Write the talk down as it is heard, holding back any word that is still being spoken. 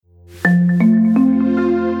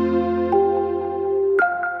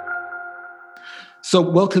So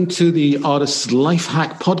welcome to the Artist's Life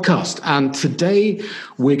Hack podcast. And today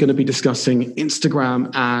we're going to be discussing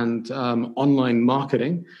Instagram and online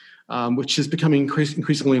marketing, which is becoming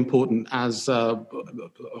increasingly important as a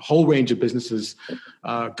whole range of businesses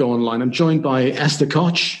go online. I'm joined by Esther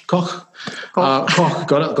Koch, got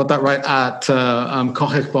that right, at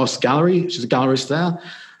Koch Bos Gallery. She's a gallerist there.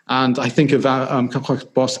 And I think of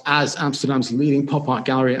Koch Bos as Amsterdam's leading pop art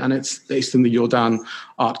gallery, and it's based in the Jordaan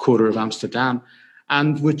Art Quarter of Amsterdam.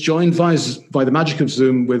 And we're joined by the magic of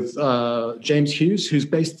Zoom with James Hughes, who's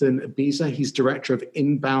based in Ibiza. He's director of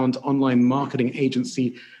inbound online marketing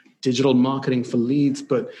agency, Digital Marketing for Leeds.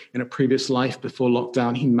 But in a previous life before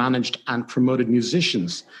lockdown, he managed and promoted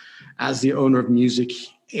musicians as the owner of music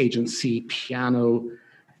agency Piano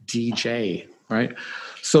DJ, right?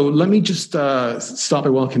 So let me just start by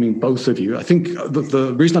welcoming both of you. I think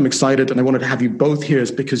the reason I'm excited and I wanted to have you both here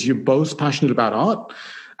is because you're both passionate about art.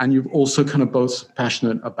 And you're also kind of both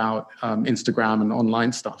passionate about Instagram and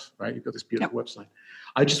online stuff, right? You've got this beautiful website.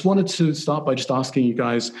 I just wanted to start by just asking you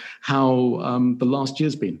guys how the last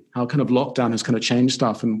year's been, how kind of lockdown has kind of changed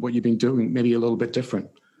stuff and what you've been doing, maybe a little bit different.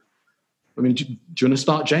 I mean, do you want to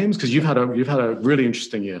start, James? Because you've had a really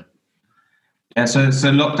interesting year. Yeah, so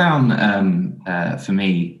lockdown for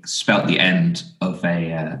me spelt the end of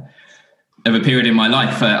a period in my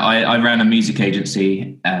life. I ran a music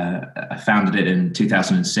agency. I founded it in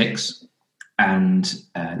 2006, and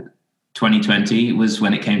 2020 was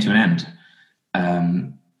when it came to an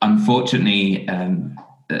end. Unfortunately,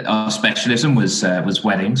 our specialism was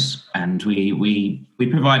weddings, and we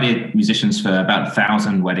provided musicians for about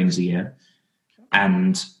 1,000 weddings a year.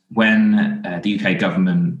 And when the UK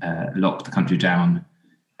government locked the country down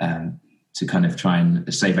to kind of try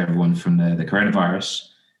and save everyone from the coronavirus,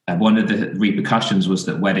 one of the repercussions was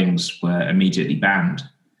that weddings were immediately banned,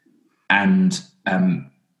 and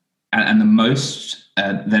the most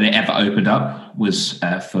that it ever opened up was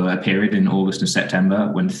for a period in August and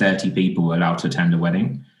September when 30 people were allowed to attend a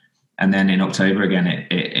wedding, and then in October again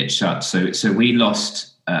it shut. So we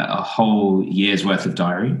lost a whole year's worth of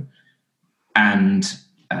diary, and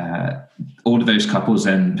all of those couples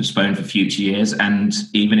then postponed for future years, and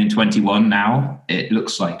even in 21 now it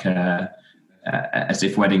looks like as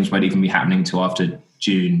if weddings won't even be happening till after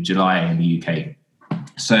June, July in the UK.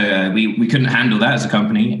 So we couldn't handle that as a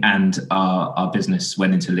company, and our business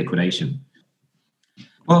went into liquidation.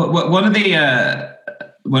 Well, one of the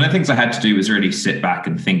things I had to do was really sit back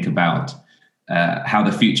and think about how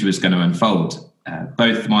the future was going to unfold.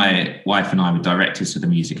 Both my wife and I were directors of the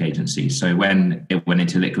music agency, so when it went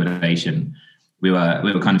into liquidation, we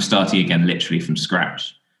were kind of starting again, literally from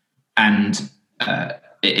scratch, and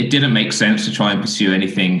it didn't make sense to try and pursue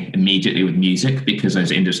anything immediately with music because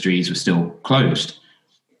those industries were still closed.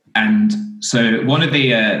 And so one of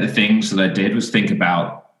the things that I did was think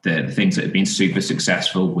about the things that had been super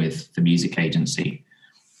successful with the music agency.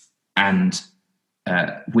 And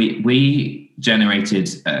we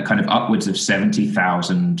generated kind of upwards of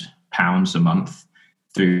 £70,000 a month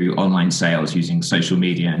through online sales using social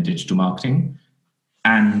media and digital marketing.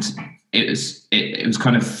 And it was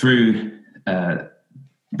kind of through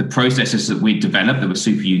the processes that we developed that were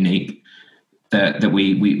super unique, that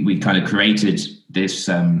we kind of created this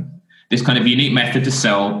kind of unique method to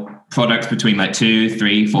sell products between like £2,000,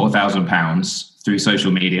 £3,000, £4,000 through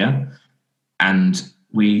social media. And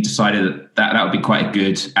we decided that would be quite a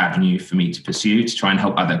good avenue for me to pursue to try and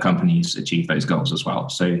help other companies achieve those goals as well.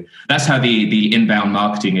 So that's how the inbound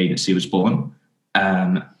marketing agency was born.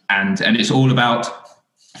 And it's all about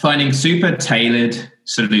finding super tailored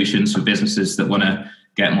solutions for businesses that want to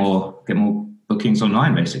get more bookings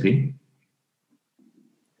online, basically.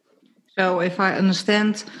 So if I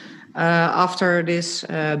understand, after this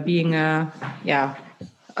being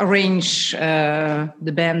arrange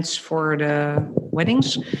the bands for the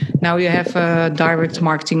weddings, now you have a direct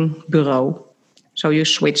marketing bureau. So you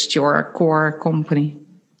switched your core company.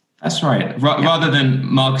 That's right. Rather than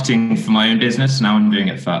marketing for my own business, now I'm doing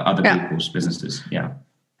it for other people's businesses.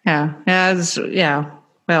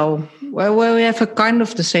 Well, we have a kind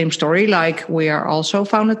of the same story. Like we are also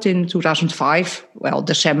founded in 2005. Well,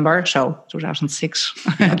 December, so 2006,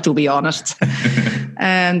 to be honest.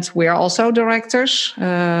 And we are also directors,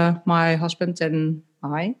 my husband and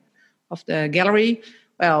I, of the gallery.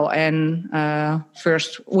 Well, and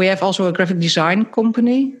first we have also a graphic design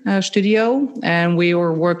company, studio, and we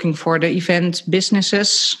were working for the event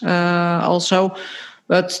businesses also,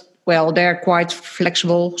 but. Well, they're quite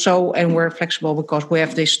flexible. And we're flexible because we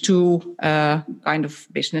have these two kind of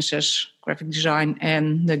businesses, graphic design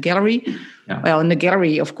and the gallery. Yeah. Well, in the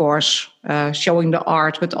gallery, of course, showing the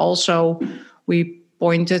art, but also we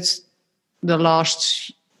pointed the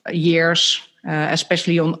last years,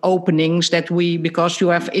 especially on openings, because you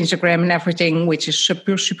have Instagram and everything, which is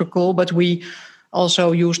super cool, but we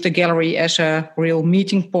also use the gallery as a real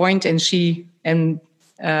meeting point and see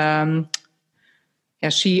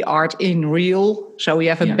art in real, so we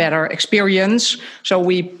have a better experience. So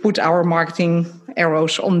we put our marketing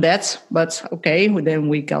arrows on that, but then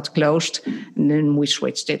we got closed and then we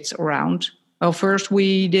switched it around. Well, first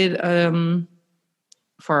we did,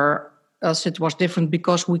 for us it was different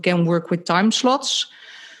because we can work with time slots.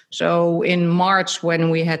 So in March, when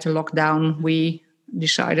we had the lockdown, we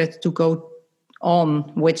decided to go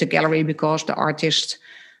on with the gallery because the artist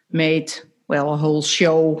made a whole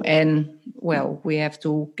show, and we have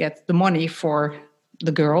to get the money for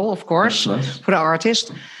the girl, of course, for the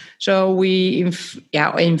artist. So we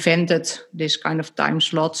invented this kind of time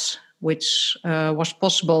slots, which was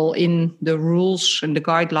possible in the rules and the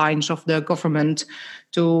guidelines of the government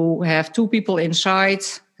to have 2 people inside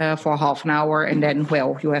for half an hour, and then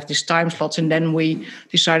you have these time slots. And then we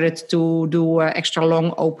decided to do extra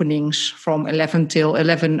long openings from 11 till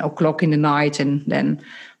 11 o'clock in the night, and then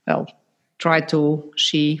try to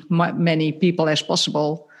see many people as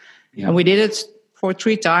possible. And we did it for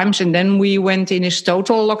 3 times, and then we went in this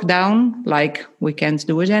total lockdown, like we can't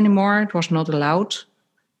do it anymore. It was not allowed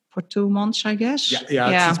for 2 months, I guess.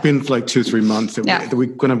 It's been for like 2 or 3 months. We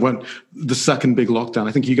kind of went the second big lockdown.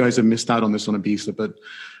 I think you guys have missed out on this on Ibiza, but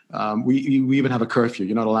we even have a curfew.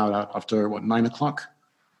 You're not allowed out after 9 o'clock.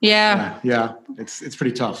 Yeah, it's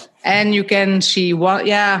pretty tough. And you can see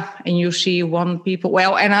and you see one people.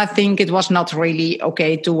 Well, and I think it was not really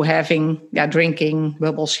okay to having drinking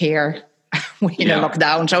bubbles here in a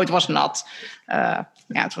lockdown. So it was not,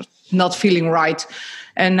 it was not feeling right.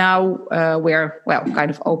 And now we're kind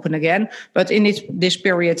of open again. But in this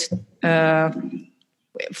period,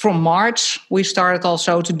 from March, we started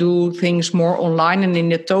also to do things more online. And in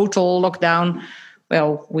the total lockdown,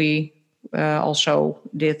 we also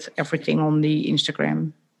did everything on the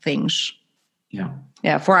Instagram things.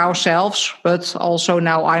 For ourselves, but also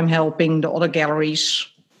now I'm helping the other galleries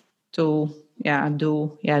to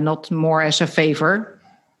do not more as a favor,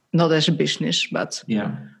 not as a business, but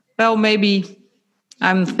maybe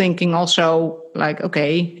I'm thinking also like,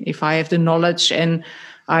 if I have the knowledge and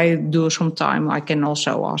I do some time, I can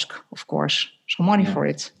also ask, of course, some money for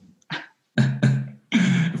it.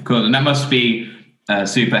 Of course, and that must be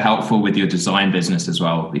super helpful with your design business as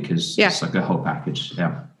well, because it's like a whole package.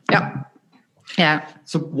 Yeah.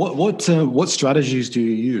 So what strategies do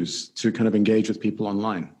you use to kind of engage with people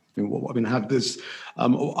online?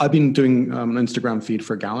 I've been doing an Instagram feed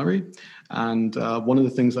for a gallery, and one of the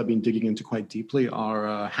things I've been digging into quite deeply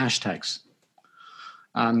are hashtags,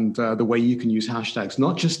 and the way you can use hashtags,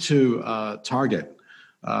 not just to target,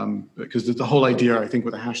 because the whole idea, I think,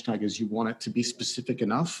 with a hashtag is you want it to be specific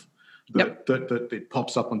enough that it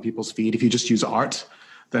pops up on people's feed. If you just use art,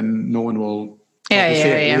 then no one will. You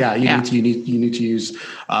need to use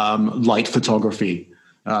light photography.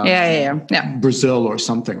 Brazil or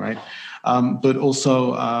something, right? But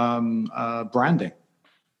also branding.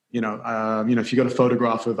 If you got a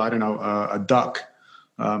photograph of, I don't know, a duck.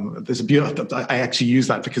 There's a beautiful. I actually use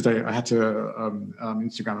that because I had to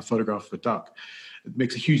Instagram a photograph of a duck. It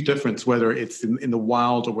makes a huge difference whether it's in the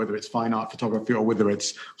wild or whether it's fine art photography or whether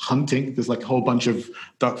it's hunting. There's like a whole bunch of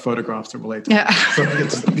duck photographs that relate to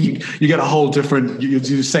it. So you get a whole different,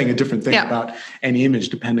 you're saying a different thing about any image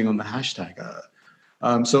depending on the hashtag.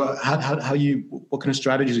 So what kind of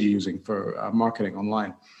strategies are you using for marketing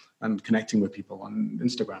online and connecting with people on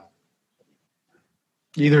Instagram?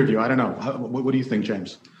 Either of you, I don't know. What do you think,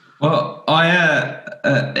 James? Well,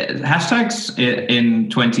 hashtags in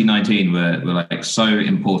 2019 were like so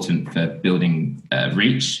important for building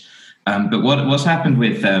reach. But what's happened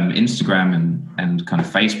with Instagram and kind of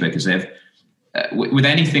Facebook is they've with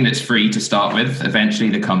anything that's free to start with, eventually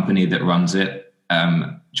the company that runs it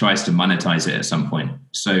tries to monetize it at some point.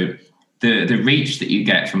 So the reach that you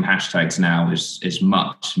get from hashtags now is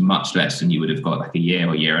much, much less than you would have got like a year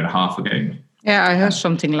or year and a half ago. Yeah, I heard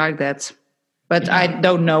something like that. But I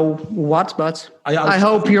don't know what, but I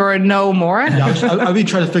hope you know more. I've been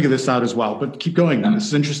trying to figure this out as well, but keep going. This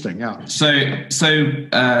is interesting, So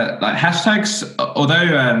like hashtags,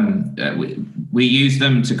 although we use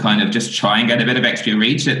them to kind of just try and get a bit of extra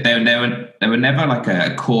reach, they were never like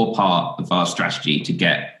a core part of our strategy to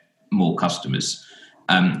get more customers.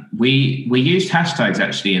 We used hashtags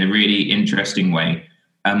actually in a really interesting way.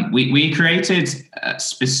 We created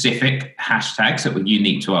specific hashtags that were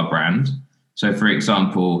unique to our brand. So, for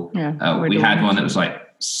example, we had one that was like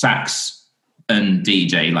sax and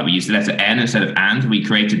DJ. Like we used the letter N instead of and. We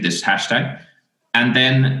created this hashtag. And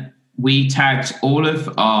then we tagged all of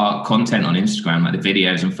our content on Instagram, like the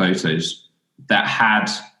videos and photos that had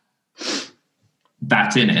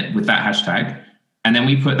that in it with that hashtag. And then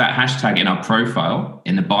we put that hashtag in our profile,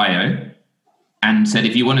 in the bio, and said,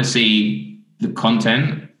 if you want to see the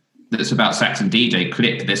content that's about Saxon DJ,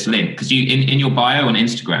 click this link. Because you in your bio on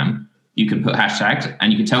Instagram, you can put hashtags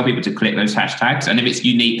and you can tell people to click those hashtags. And if it's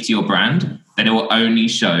unique to your brand, then it will only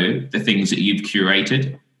show the things that you've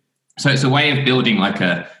curated. So it's a way of building like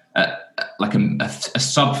a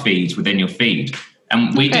sub feed within your feed.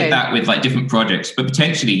 And we did that with like different projects, but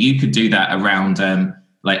potentially you could do that around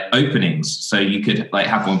like openings. So you could like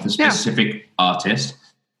have one for specific artists.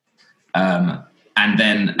 And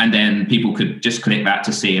then people could just click that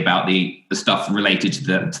to see about the stuff related to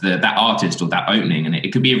that artist or that opening. And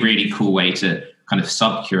it could be a really cool way to kind of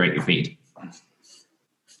sub-curate your feed.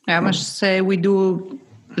 I must say we do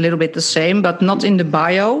a little bit the same, but not in the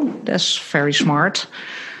bio. That's very smart.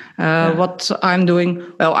 What I'm doing,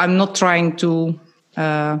 well, I'm not trying to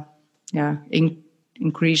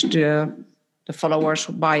increase the followers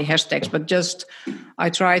by hashtags, but just I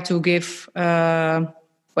try to give...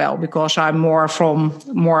 well, because I'm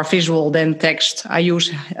more visual than text, I use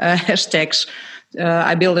hashtags.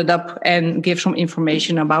 I build it up and give some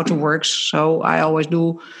information about the works. So I always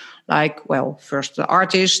do like, well, first the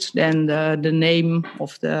artist, then the name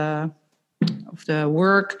of the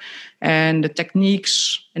work and the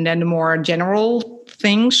techniques, and then the more general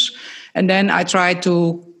things. And then I try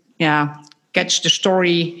to, catch the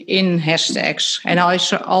story in hashtags. And I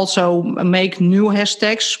also make new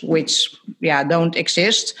hashtags, which, don't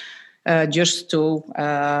exist, just to,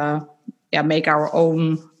 make our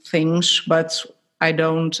own things. But I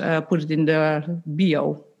don't put it in the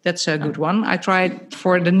bio. That's a good one. I tried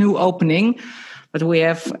for the new opening, but we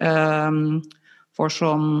have for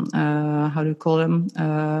some, how do you call them?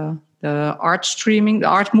 The art streaming, the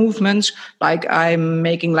art movements, like I'm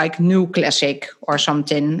making like new classic or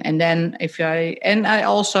something. And then I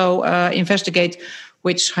also investigate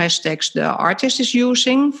which hashtags the artist is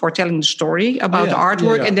using for telling the story about the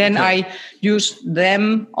artwork. And then I use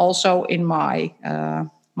them also in my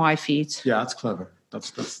my feed. Yeah, that's clever. That's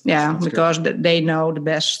because great. They know the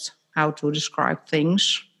best how to describe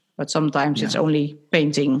things. But sometimes it's only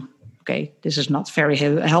painting. Okay, this is not very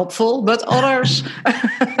helpful, but others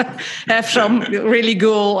have some really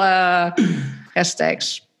cool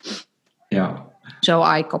hashtags. Yeah. So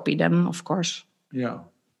I copy them, of course. Yeah.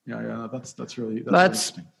 That's really but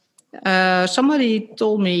interesting. Somebody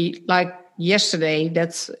told me like yesterday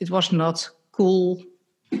that it was not cool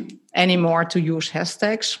anymore to use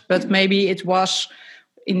hashtags, but maybe it was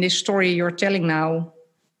in this story you're telling now.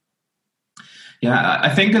 Yeah, I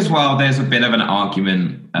think as well, there's a bit of an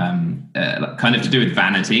argument kind of to do with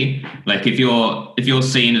vanity. Like if you're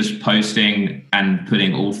seen as posting and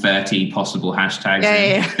putting all 30 possible hashtags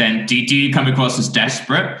then do you come across as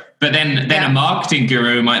desperate? But then a marketing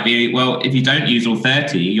guru might be, well, if you don't use all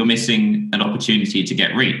 30, you're missing an opportunity to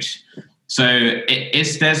get reach. So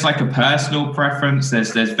there's like a personal preference.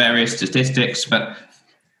 There's various statistics, but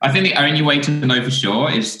I think the only way to know for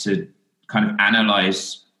sure is to kind of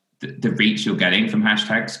analyze the reach you're getting from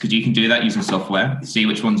hashtags, because you can do that using software, see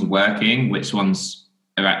which ones are working, which ones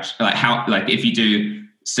are actually like if you do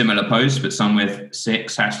similar posts, but some with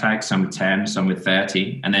 6 hashtags, some with 10, some with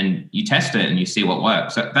 30, and then you test it and you see what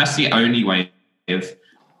works. So that's the only way of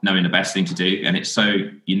knowing the best thing to do, and it's so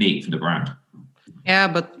unique for the brand. Yeah,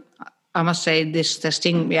 but I must say this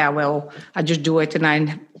testing, I just do it and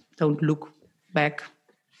I don't look back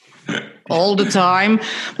all the time.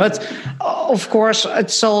 But of course,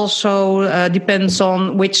 it's also depends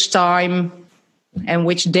on which time and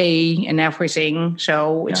which day and everything.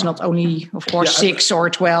 So it's not only, of course, 6 or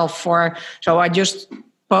 12. So I just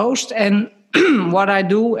post, and what I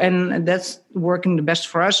do, and that's working the best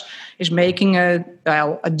for us, is making a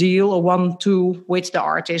deal, a 1-2 with the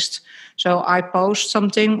artist. So I post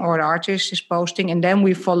something, or the artist is posting, and then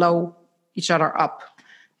we follow each other up.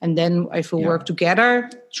 And then if we work together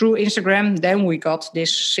through Instagram, then we got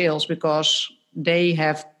this sales because they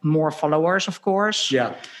have more followers, of course.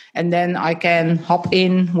 Yeah. And then I can hop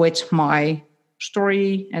in with my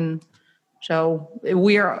story. And so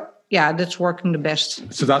that's working the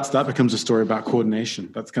best. So that becomes a story about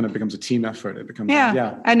coordination. That kind of becomes a team effort. It becomes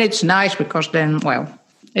and it's nice because then,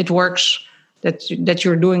 it works that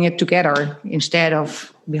you're doing it together instead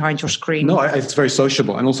of behind your screen. No, it's very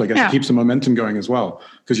sociable, and also I guess it keeps the momentum going as well,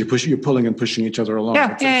 because you're pulling and pushing each other along.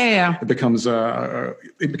 It becomes a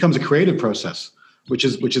creative process, which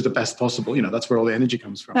is the best possible. That's where all the energy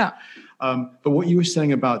comes from. Yeah. But what you were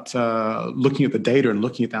saying about looking at the data and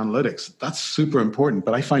looking at the analytics, that's super important.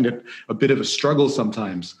 But I find it a bit of a struggle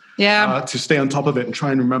sometimes to stay on top of it and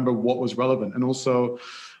try and remember what was relevant. And also,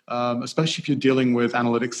 especially if you're dealing with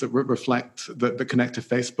analytics that that connect to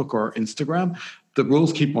Facebook or Instagram, the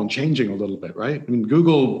rules keep on changing a little bit, right? I mean,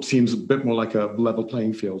 Google seems a bit more like a level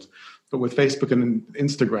playing field. But with Facebook and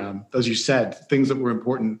Instagram, as you said, things that were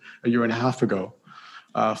important a year and a half ago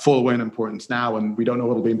fall away in importance now, and we don't know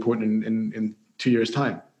what will be important in 2 years'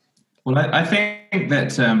 time. Well, I think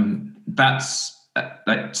that that's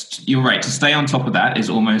you're right. To stay on top of that is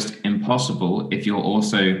almost impossible if you're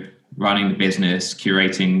also running the business,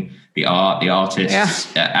 curating the art, the artists,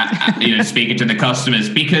 speaking to the customers,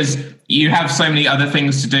 because you have so many other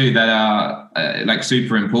things to do that are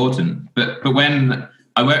super important. But when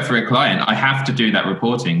I work for a client, I have to do that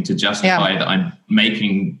reporting to justify that I'm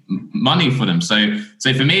making money for them. So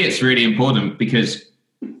for me, it's really important because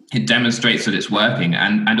it demonstrates that it's working.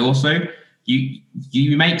 And also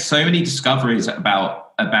you make so many discoveries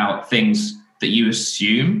about things that you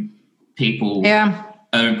assume people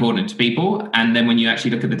are important to people. And then when you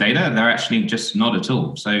actually look at the data, they're actually just not at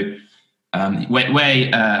all. So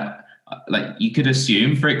you could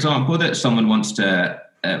assume, for example, that someone wants to,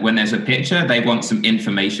 when there's a picture, they want some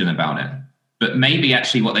information about it. But maybe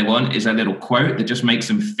actually what they want is a little quote that just makes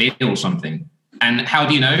them feel something. And how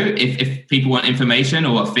do you know if people want information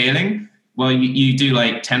or a feeling? Well, you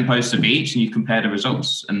do 10 posts of each and you compare the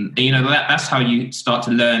results. And that's how you start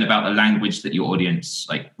to learn about the language that your audience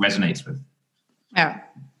resonates with. Yeah,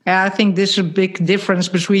 I think this is a big difference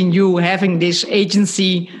between you having this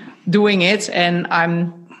agency doing it and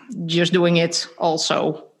I'm just doing it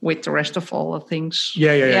also with the rest of all the things.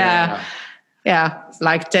 Yeah,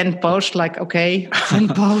 10 posts, 10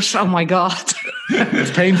 posts, oh my God.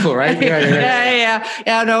 It's painful, right?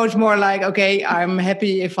 Yeah, no, it's more okay, I'm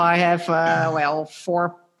happy if I have,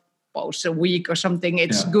 4 posts a week or something.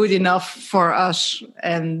 It's good enough for us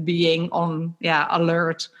and being on,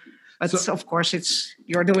 alert. But of course,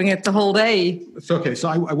 you're doing it the whole day. It's okay. So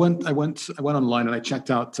I went online and I checked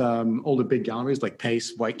out all the big galleries like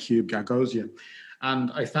Pace, White Cube, Gagosian,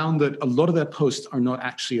 and I found that a lot of their posts are not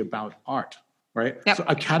actually about art, right? Yep. So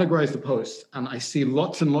I categorized the posts, and I see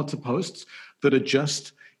lots and lots of posts that are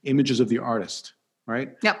just images of the artist,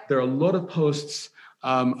 right? Yep. There are a lot of posts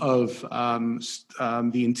of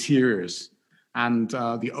the interiors and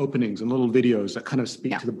the openings and little videos that kind of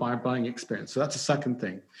speak to the buying experience. So that's the second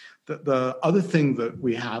thing. The other thing that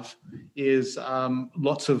we have is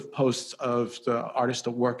lots of posts of the artists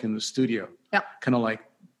that work in the studio, kind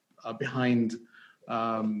of behind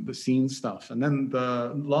the scenes stuff. And then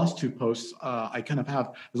the last 2 posts I kind of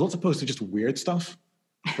have, there's lots of posts of just weird stuff.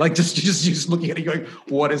 Just looking at it going,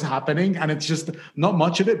 what is happening? And it's just not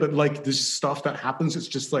much of it, but there's stuff that happens. It's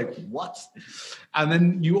just what? And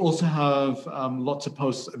then you also have lots of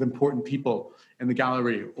posts of important people in the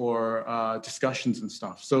gallery or discussions and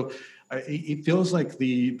stuff. So it feels like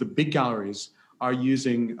the big galleries are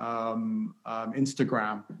using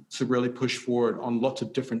Instagram to really push forward on lots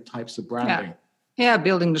of different types of branding. Yeah,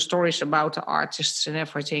 building the stories about the artists and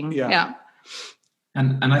everything. Yeah.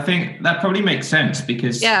 And I think that probably makes sense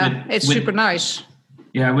because it's super nice.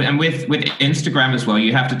 Yeah, and with Instagram as well,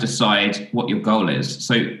 you have to decide what your goal is.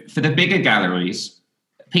 So for the bigger galleries,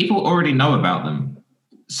 people already know about them.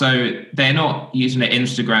 So they're not using their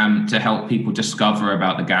Instagram to help people discover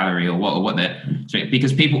about the gallery or what they're,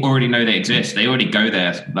 because people already know they exist. They already go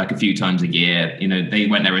there a few times a year. They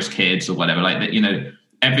went there as kids or whatever.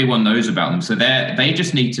 Everyone knows about them. So they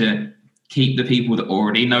just need to keep the people that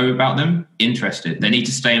already know about them interested. They need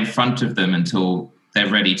to stay in front of them until they're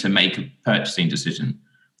ready to make a purchasing decision.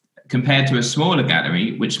 Compared to a smaller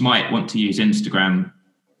gallery, which might want to use Instagram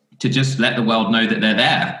to just let the world know that they're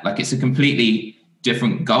there. It's a completely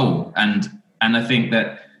different goal. And I think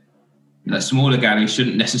that the smaller gallery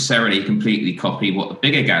shouldn't necessarily completely copy what the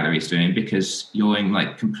bigger gallery is doing because you're in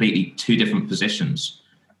completely 2 different positions.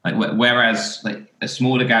 Whereas a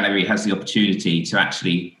smaller gallery has the opportunity to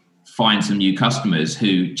actually find some new customers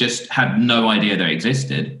who just had no idea they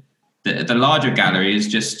existed. The larger gallery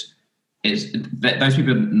is those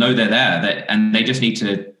people know they're there, and they just need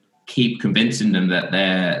to keep convincing them that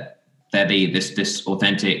they're this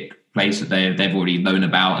authentic place that they've already known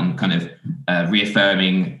about, and kind of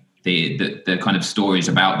reaffirming the kind of stories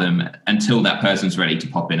about them until that person's ready to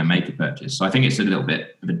pop in and make a purchase. So I think it's a little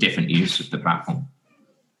bit of a different use of the platform.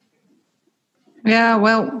 Yeah,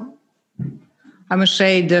 well, I must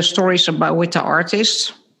say the stories with the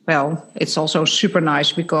artists, it's also super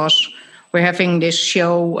nice because we're having this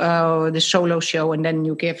show, the solo show, and then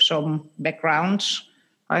you give some backgrounds.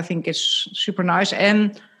 I think it's super nice.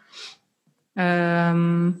 And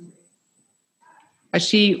I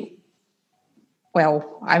see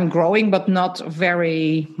well, I'm growing, but not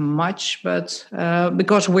very much. But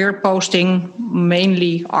because we're posting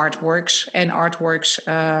mainly artworks,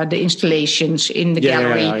 the installations in the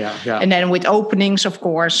gallery. Yeah. And then with openings, of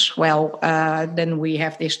course, well, then we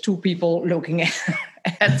have these two people looking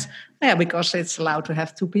at because it's allowed to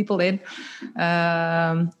have two people in.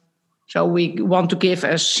 So we want to give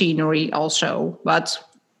a scenery also, but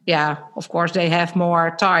of course they have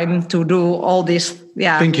more time to do all this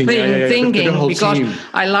thinking because team.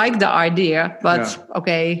 I like the idea, but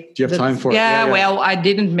okay. Do you have time for it? Well, I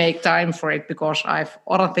didn't make time for it because I have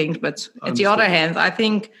other things, but at the other hand, I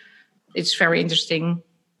think it's very interesting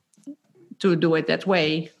to do it that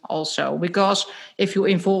way also, because if you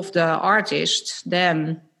involve the artist,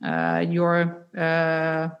 then your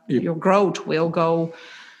growth will go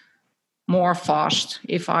more fast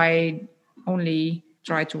if I only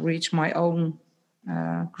try to reach my own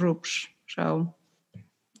groups. So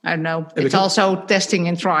I don't know. It's also testing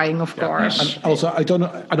and trying, of course. And also, I don't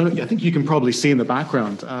know. I think you can probably see in the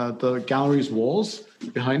background the gallery's walls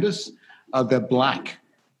behind us. They're black,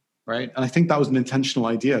 right? And I think that was an intentional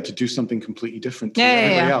idea to do something completely different to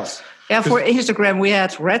everybody else. Yeah, for Instagram, we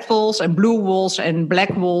had red walls and blue walls and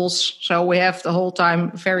black walls. So we have the whole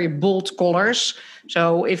time very bold colors.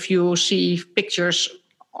 So if you see pictures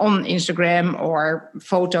on Instagram or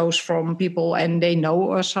photos from people and they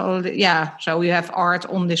know us, so you have art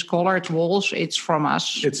on these colored walls, it's from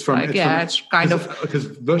us. It's kind of because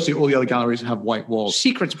virtually all the other galleries have white walls.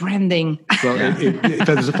 Secret branding. So if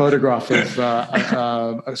there's a photograph of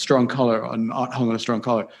a strong color, an art hung on a strong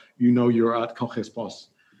color, you're at Coches Boss,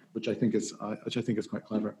 which I think is quite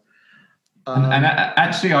clever. And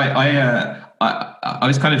actually, I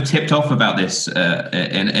was kind of tipped off about this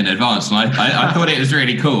in advance, and I thought it was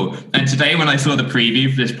really cool. And today, when I saw the preview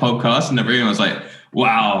for this podcast in the room, I was like,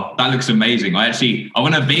 "Wow, that looks amazing!" I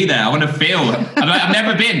want to be there. I want to feel. I've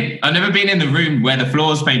never been in the room where the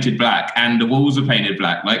floor's painted black and the walls are painted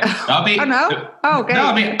black. Like, I'll be. Oh no! Oh, okay. No,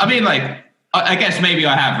 I mean, like, I guess maybe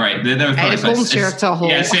I have, right? There are a concert hall.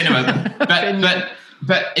 Yeah, cinema,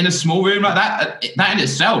 But in a small room like that in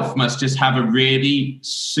itself must just have a really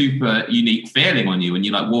super unique feeling on you when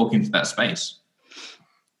you walk into that space.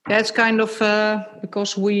 That's kind of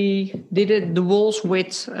because we did the walls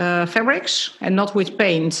with fabrics and not with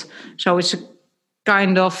paint. So it's a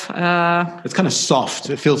kind of... it's kind of soft.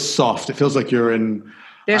 It feels soft. It feels like you're in...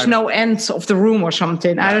 There's no end of the room or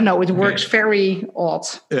something. I don't know. It works very odd.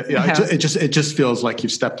 It just feels like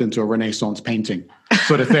you've stepped into a Renaissance painting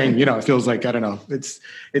sort of thing. It feels like, I don't know.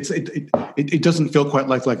 It doesn't feel quite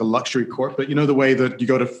like a luxury court, but the way that you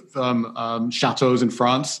go to chateaus in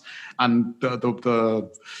France and the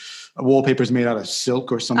wallpaper is made out of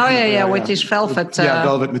silk or something. Oh yeah, with this velvet.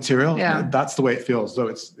 Velvet material. Yeah. That's the way it feels. So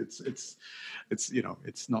it's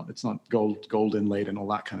not gold inlaid and all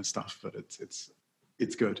that kind of stuff, but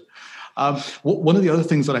it's good. One of the other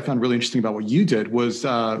things that I found really interesting about what you did was,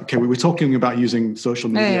 we were talking about using social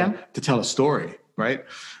media to tell a story, right?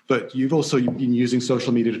 But you've also been using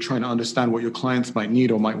social media to try and understand what your clients might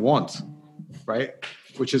need or might want, right?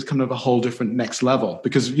 Which is kind of a whole different next level,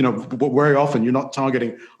 because, very often you're not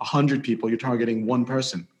targeting 100 people, you're targeting one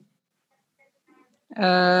person.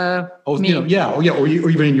 Or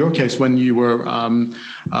even in your case, when you were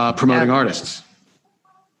promoting artists.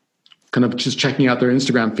 Kind of just checking out their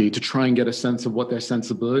Instagram feed to try and get a sense of what their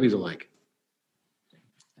sensibilities are like.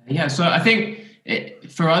 Yeah, so I think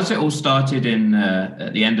for us, it all started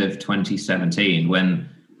at the end of 2017 when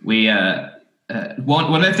we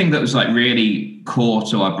one of the things that was really core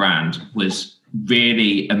to our brand was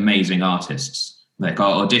really amazing artists. Like,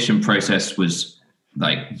 our audition process was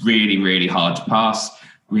really, really hard to pass.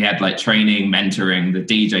 We had training, mentoring. The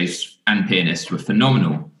DJs and pianists were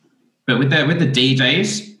phenomenal, but with the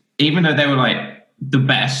DJs, even though they were the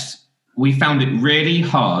best, we found it really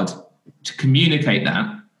hard to communicate that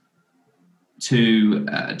to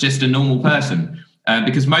just a normal person,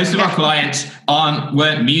 because most of our clients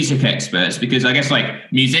weren't music experts, because I guess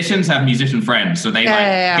musicians have musician friends, so they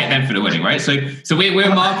get them for the wedding, right? So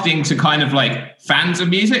we're marketing to kind of fans of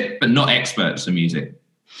music, but not experts of music.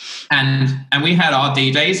 And we had our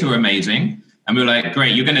DJs who were amazing, and we were like,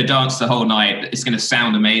 great, you're going to dance the whole night. It's going to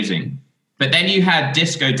sound amazing. But then you had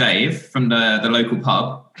Disco Dave from the local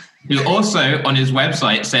pub, who also on his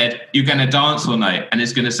website said, you're going to dance all night and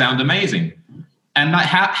it's going to sound amazing. And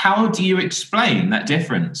how do you explain that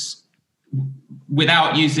difference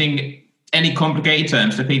without using any complicated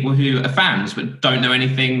terms to people who are fans but don't know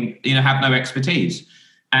anything, have no expertise?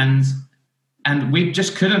 And we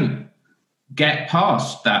just couldn't get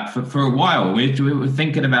past that for a while. We were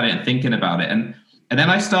thinking about it. And then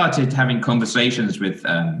I started having conversations with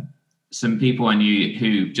some people I knew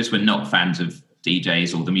who just were not fans of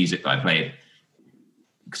DJs or the music that I played,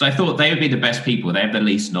 because I thought they would be the best people. They have the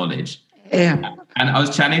least knowledge. Yeah. And I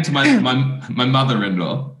was chatting to my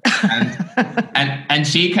mother-in-law, and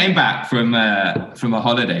she came back from a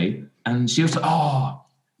holiday, and she was like, "Oh,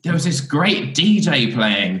 there was this great DJ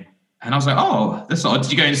playing," and I was like, "Oh, that's odd.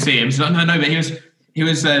 Did you go and see him?" She's like, "No, but he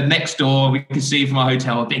was next door. We could see from our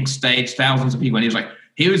hotel, a big stage, thousands of people." And he was like,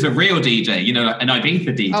 "He was a real DJ, you know, like an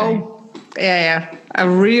Ibiza DJ." Oh, yeah, a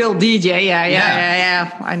real DJ. Yeah.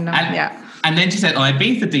 I know. And then she said, "Oh,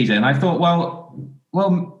 Ibiza DJ," and I thought,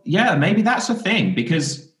 well, yeah, maybe that's a thing,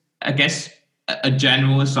 because I guess a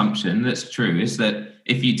general assumption that's true is that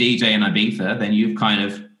if you DJ in Ibiza, then you've kind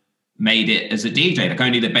of made it as a DJ. Like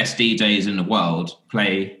only the best DJs in the world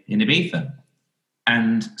play in Ibiza.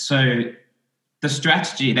 And so the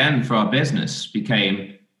strategy then for our business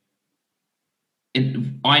became,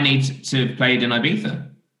 I need to play it in Ibiza,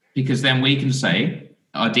 because then we can say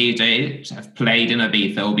our DJs have played in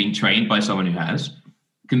Ibiza or been trained by someone who has,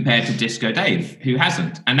 compared to Disco Dave, who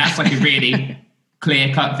hasn't. And that's like a really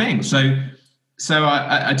clear-cut thing. So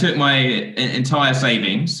I took my entire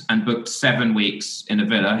savings and booked 7 weeks in a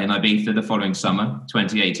villa in Ibiza the following summer,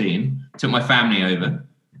 2018. Took my family over.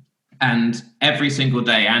 And every single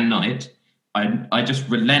day and night, I just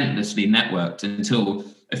relentlessly networked until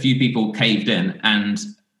a few people caved in and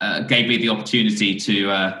gave me the opportunity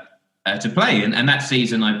to play. And that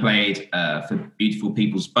season I played for Beautiful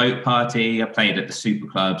People's Boat Party. I played at the super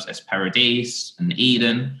clubs Es Paradis and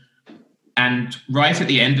Eden. And right at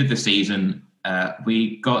the end of the season,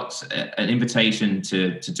 we got an invitation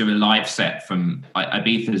to do a live set from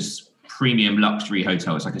Ibiza's premium luxury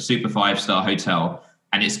hotel. It's like a super 5-star hotel,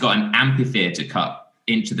 and it's got an amphitheater cut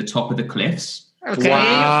into the top of the cliffs. Okay.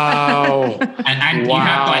 Wow. and you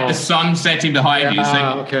have like the sun setting behind you.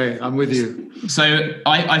 So, okay, I'm with you. So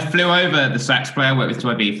I flew over the sax player I worked with to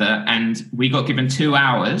Ibiza, and we got given 2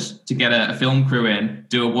 hours to get a film crew in,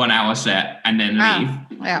 do a 1-hour set, and then leave.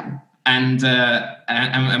 Yeah. And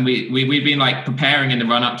we've been like preparing in the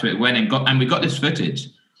run up to it and we got this footage,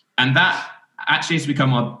 and that actually has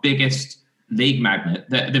become our biggest league magnet.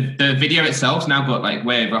 The video itself's now got like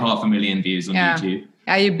way over 500,000 views on YouTube.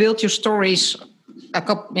 Yeah, you built your stories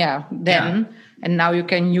and now you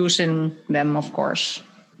can use them, of course.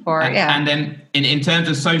 And then in terms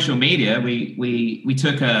of social media, we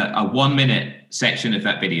took a 1-minute section of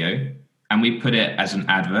that video and we put it as an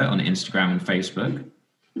advert on Instagram and Facebook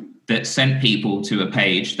that sent people to a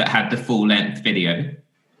page that had the full length video.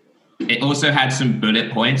 It also had some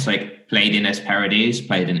bullet points, like played in Es Paradis,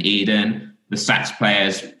 played in Eden, the sax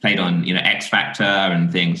players played on, X Factor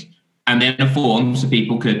and things. And then a form so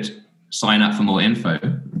people could sign up for more info.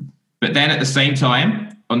 But then at the same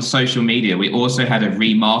time, on social media, we also had a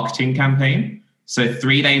remarketing campaign. So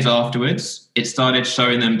 3 days afterwards, it started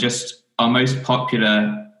showing them just our most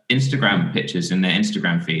popular Instagram pictures in their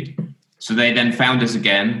Instagram feed. So they then found us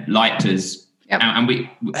again, liked us. Yep. And we...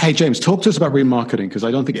 Hey, James, talk to us about remarketing, because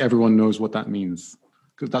I don't think everyone knows what that means.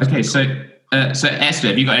 Okay, so Esther,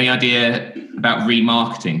 have you got any idea about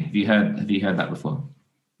remarketing? Have you heard that before?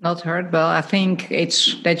 Not heard, but I think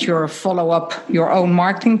it's that you follow up your own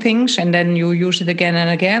marketing things and then you use it again and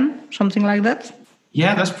again, something like that.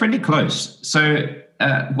 Yeah, that's pretty close. So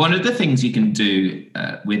one of the things you can do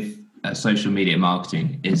with social media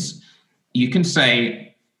marketing is you can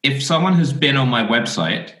say, if someone has been on my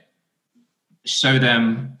website, show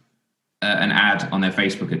them an ad on their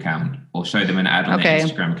Facebook account or show them an ad on their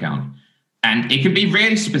Instagram account. And it can be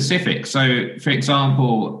really specific. So, for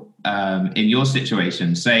example, in your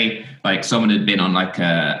situation, say like someone had been on like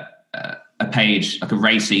a page, like a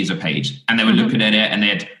Ray Caesar page, and they were looking at it and they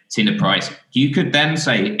had seen the price. You could then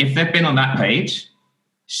say, if they've been on that page,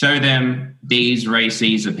 show them these Ray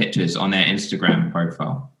Caesar pictures on their Instagram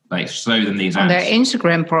profile. Like show them these ads. On their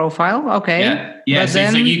Instagram profile, okay. Yeah. So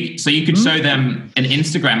you could show them an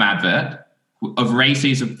Instagram advert of Ray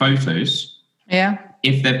Caesar photos. Yeah.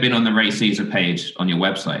 If they've been on the Ray Caesar page on your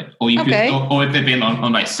website, or you could, or if they've been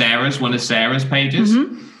on like one of Sarah's pages,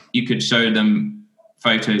 you could show them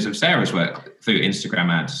photos of Sarah's work through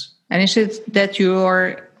Instagram ads. And is it that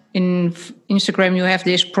you're in Instagram, you have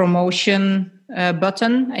this promotion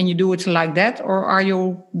button and you do it like that, or are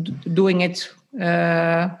you doing it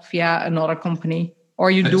via another company, or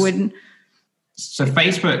you do it? So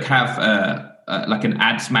Facebook have like an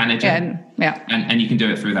ads manager, and you can do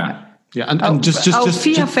it through that. Yeah, and just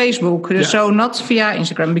via Facebook, so not via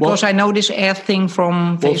Instagram, because I know this ad thing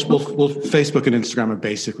from Facebook. Well, Facebook and Instagram are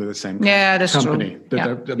basically the same that's company.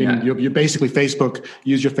 True. You basically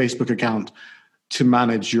use your Facebook account to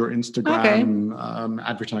manage your Instagram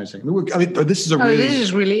advertising. I mean, this is this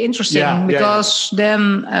is really interesting because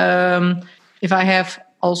then if I have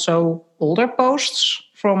also older posts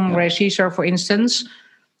from Ray Caesar, for instance,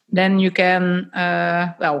 then you can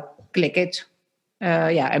click it.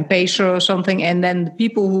 And pay or something, and then the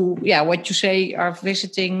people who, what you say, are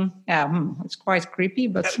visiting. It's quite creepy,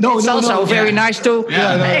 but it's also very nice to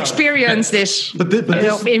experience this,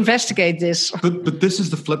 investigate this. But this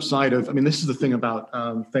is the flip side of. I mean, this is the thing about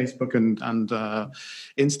Facebook and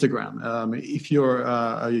Instagram. If you're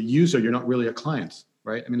a user, you're not really a client,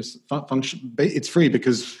 right? I mean, it's free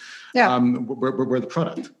because. We're the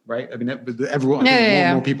product, right? I mean, everyone,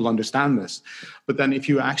 more people understand this. But then if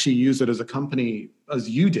you actually use it as a company, as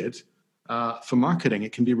you did, for marketing,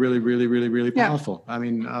 it can be really, really, really, really powerful. I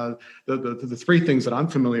mean, the three things that I'm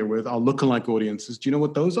familiar with are lookalike audiences. Do you know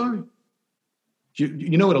what those are?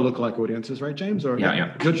 You know what a lookalike audience is, right, James? Or, Do you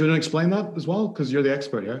want to explain that as well? Because you're the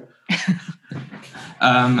expert here.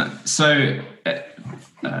 So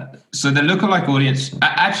the lookalike audience,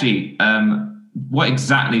 actually... what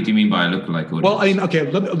exactly do you mean by a lookalike audience? Well, I mean, okay,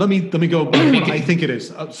 let me go by what I think it is.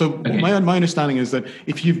 My understanding is that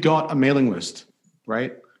if you've got a mailing list,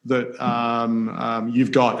 right, that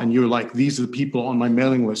you've got, and you're like, these are the people on my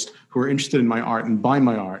mailing list who are interested in my art and buy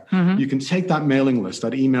my art, you can take that mailing list,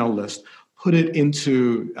 that email list, put it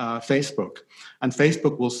into Facebook, and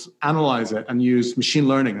Facebook will analyze it and use machine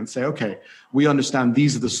learning and say, okay, we understand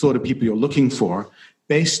these are the sort of people you're looking for.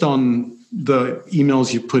 Based on the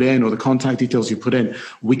emails you put in or the contact details you put in,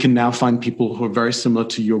 we can now find people who are very similar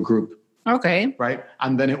to your group. Okay. Right.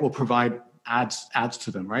 And then it will provide ads to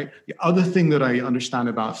them. Right. The other thing that I understand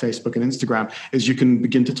about Facebook and Instagram is you can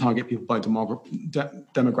begin to target people by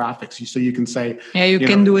demographics. So you can say, you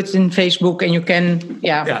can do it in Facebook, and you can,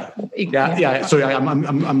 So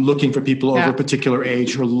I'm looking for people over a particular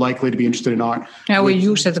age who are likely to be interested in art. Yeah, we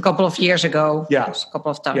used it a couple of years ago. Yeah, a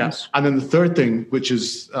couple of times. Yeah. And then the third thing, which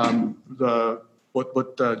is what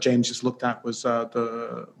James just looked at, was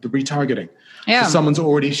the retargeting. Yeah, so someone's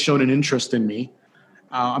already shown an interest in me.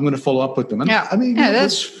 I'm going to follow up with them. And I mean,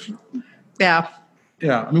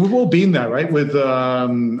 Yeah, I mean, we've all been there, right? With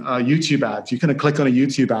YouTube ads. You kind of click on a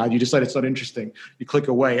YouTube ad, you decide it's not interesting, you click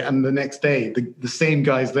away, and the next day, the same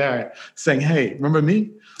guy's there saying, "Hey, remember me?"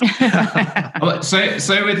 So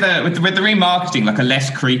with the remarketing, like a less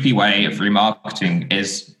creepy way of remarketing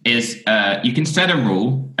is you can set a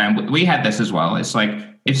rule, and we had this as well. It's like,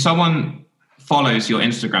 if someone follows your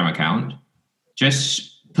Instagram account,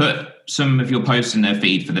 just put some of your posts in their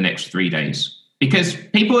feed for the next 3 days. Because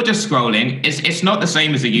people are just scrolling. It's not the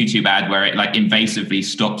same as a YouTube ad where it like invasively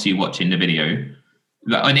stops you watching the video.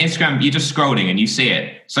 On Instagram, you're just scrolling and you see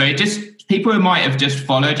it. So people who might have just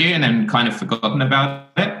followed you and then kind of forgotten about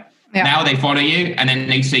it, now they follow you and then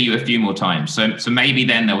they see you a few more times. So maybe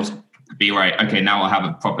then they'll be right, okay, now I'll have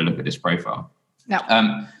a proper look at this profile.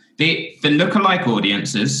 Yeah. The lookalike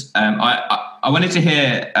audiences, I wanted to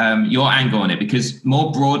hear your angle on it, because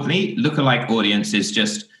more broadly, lookalike audience is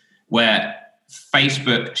just where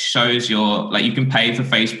Facebook shows you can pay for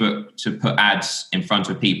Facebook to put ads in front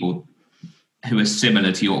of people who are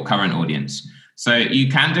similar to your current audience. So you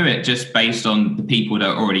can do it just based on the people that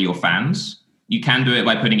are already your fans. You can do it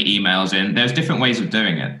by putting emails in. There's different ways of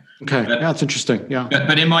doing it. Okay, that's interesting. Yeah.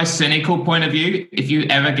 But in my cynical point of view, if you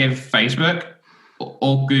ever give Facebook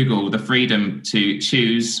or Google the freedom to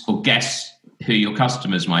choose or guess who your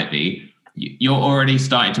customers might be, you're already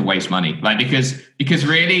starting to waste money. Like, because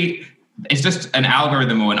really, it's just an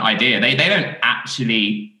algorithm or an idea. They don't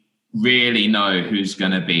actually really know who's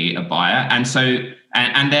going to be a buyer, and so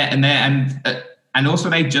and also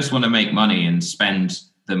they just want to make money and spend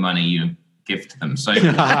the money you give to them. So, so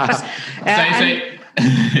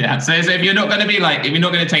if you're not going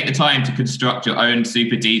to take the time to construct your own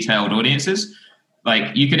super detailed audiences,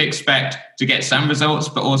 like, you can expect to get some results,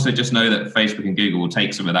 but also just know that Facebook and Google will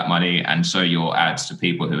take some of that money and show your ads to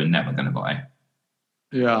people who are never going to buy.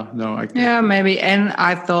 Yeah, no, maybe. And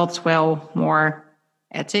I thought, more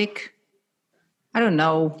ethic. I don't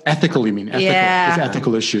know. Ethical, you mean? Ethical. Yeah. It's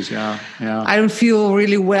ethical issues, yeah. I don't feel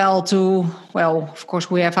really of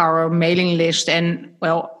course, we have our mailing list, and,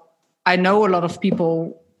 I know a lot of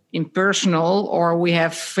people in personal, or we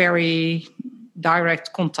have very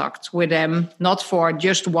direct contact with them, not for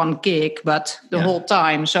just one gig, but the whole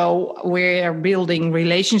time. So we're building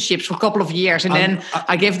relationships for a couple of years, and then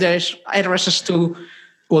I give those addresses to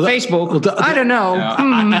Well, Facebook. I don't know.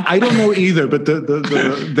 I don't know either, but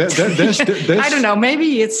there's I don't know.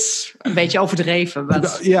 Maybe it's een beetje overdreven. But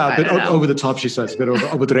over the top, she says. A bit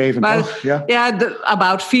overdreven. But,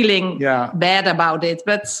 about feeling bad about it.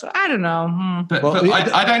 But I don't know. But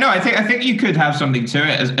I don't know. I think you could have something to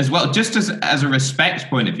it as well, just as a respect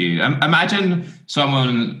point of view. Imagine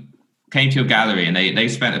someone came to your gallery and they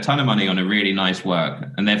spent a ton of money on a really nice work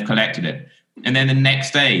and they've collected it. And then the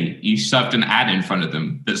next day you shoved an ad in front of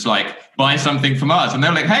them that's like, buy something from us. And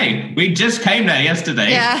they're like, hey, we just came there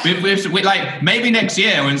yesterday. Yeah. We like maybe next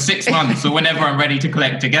year or in 6 months or whenever I'm ready to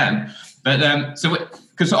collect again. But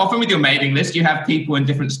because often with your mailing list, you have people in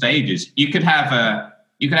different stages. You could have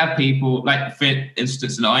people, like for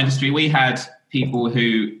instance, in our industry, we had people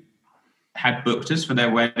who had booked us for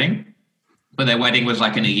their wedding, but their wedding was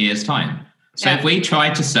like in a year's time. So if we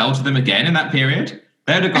tried to sell to them again in that period,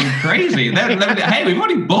 they'd have gone crazy. They'd hey, we've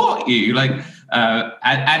already bought you.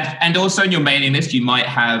 And also in your mailing list, you might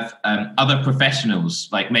have other professionals.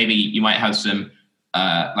 Like maybe you might have some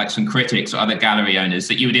critics or other gallery owners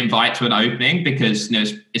that you would invite to an opening because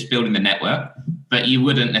it's building the network. But you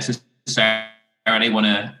wouldn't necessarily want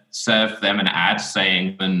to serve them an ad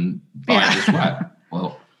saying and buy this work.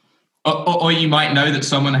 Well, or you might know that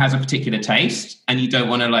someone has a particular taste and you don't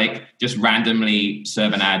want to just randomly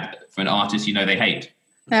serve an ad for an artist they hate.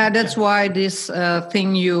 That's why this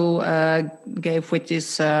thing you gave with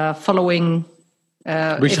this following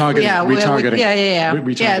retargeting.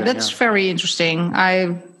 That's very interesting.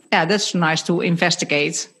 That's nice to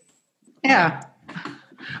investigate. Yeah.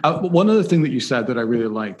 One other thing that you said that I really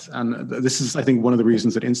liked, and this is, I think, one of the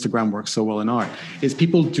reasons that Instagram works so well in art, is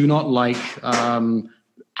people do not like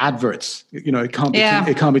adverts. It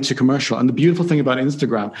can't be too commercial. And the beautiful thing about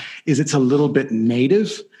Instagram is it's a little bit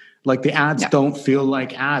native. Like the ads don't feel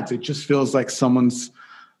like ads. It just feels like someone's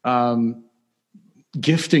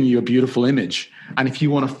gifting you a beautiful image. And if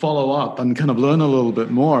you want to follow up and kind of learn a little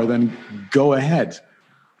bit more, then go ahead.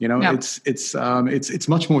 It's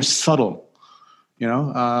much more subtle.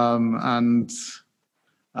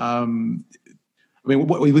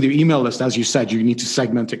 With your email list, as you said, you need to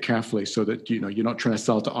segment it carefully so that you're not trying to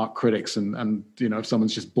sell to art critics, and if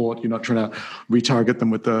someone's just bought, you're not trying to retarget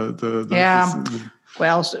them with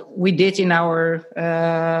Well, we did in our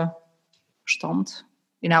stand,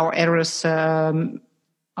 in our address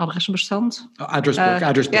adresbestand. Address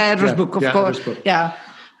book. Yeah, address book, of course. Book. Yeah,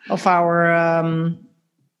 of our.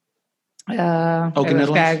 Ook in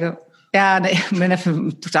Nederlands? Ja, nee, ik ben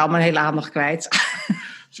even totaal mijn hele aandacht kwijt.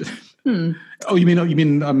 Oh, you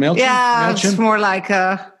mean MailChimp? Yeah, it's more like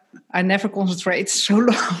I never concentrate so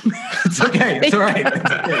long. It's okay. It's all right.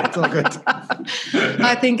 It's okay. It's all good.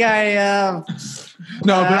 I think I. I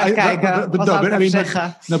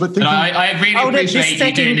really appreciate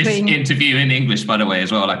you doing this interview in English, by the way,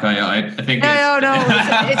 as well. Like I think. No,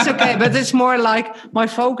 it's okay, but it's more like my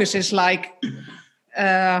focus is like.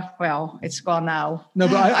 It's gone now. No,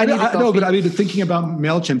 but I mean, thinking about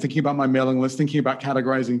MailChimp, thinking about my mailing list, thinking about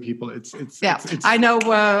categorizing people, it's I know.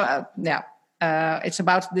 It's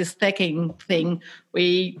about this tagging thing.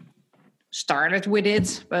 We started with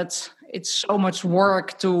it, but it's so much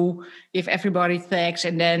work to give everybody tags,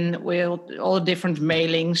 and then all the different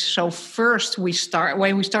mailings. So first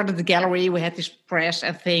when we started the gallery, we had this press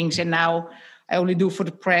and things, and now I only do for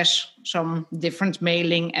the press some different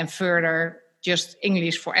mailing, and further just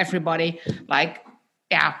English for everybody.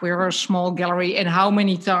 We're a small gallery, and how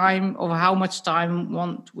much time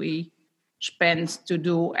want we spend to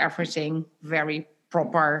do everything very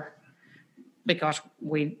proper? Because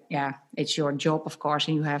it's your job, of course,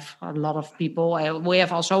 and you have a lot of people. We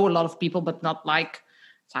have also a lot of people, but not like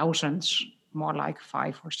thousands, more like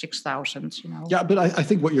 5,000 or 6,000. Yeah, but I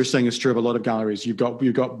think what you're saying is true of a lot of galleries. You've got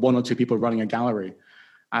 1 or 2 people running a gallery.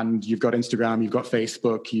 And you've got Instagram, you've got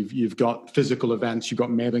Facebook, you've got physical events, you've got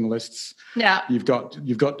mailing lists. Yeah. You've got,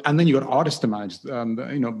 and then you've got artists to manage.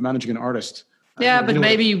 Managing an artist. Yeah, but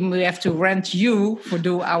maybe we have to rent you for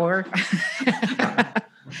do our.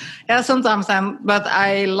 Sometimes but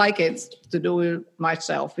I like it to do it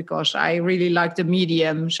myself because I really like the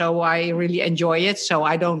medium, so I really enjoy it. So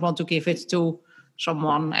I don't want to give it to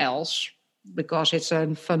someone else because it's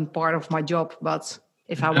a fun part of my job, but.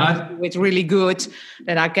 If I want to do it really good,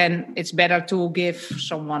 then it's better to give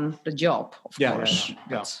someone the job, of course.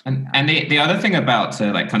 Yeah. And the other thing about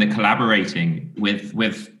kind of collaborating with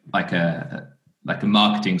like a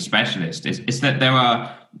marketing specialist is that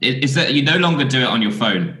that you no longer do it on your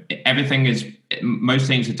phone. Everything is most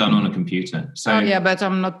things are done on a computer. So but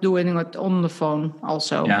I'm not doing it on the phone.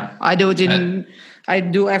 Also, yeah, I do it in. I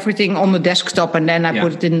do everything on the desktop and then I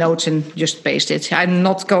put it in Notes and just paste it. I'm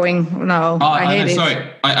not going. No, I hate it. Sorry,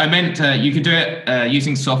 I meant you could do it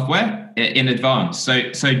using software in advance.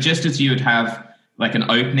 So just as you would have like an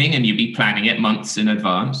opening and you'd be planning it months in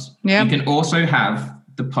advance, you can also have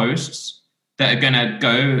the posts that are going to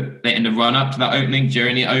go in the run up to the opening,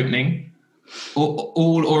 during the opening,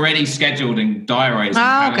 all already scheduled and diarized.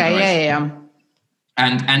 Okay, yeah.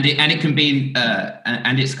 And it can be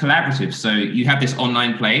and it's collaborative. So you have this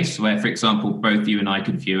online place where, for example, both you and I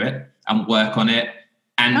could view it and work on it,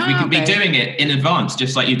 and we could be doing it in advance,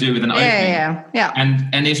 just like you do with an opening. Yeah.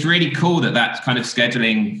 And it's really cool that kind of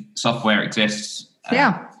scheduling software exists.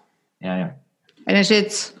 Yeah. And is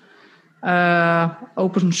it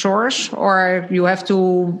open source, or you have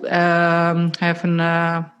to have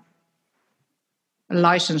a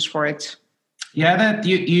license for it? Yeah, that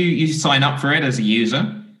you sign up for it as a user,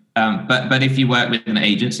 but if you work with an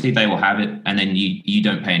agency, they will have it, and then you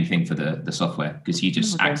don't pay anything for the software because you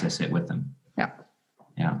just access it with them.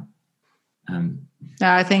 Yeah.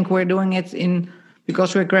 I think we're doing it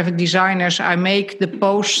because we're graphic designers. I make the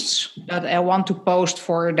posts that I want to post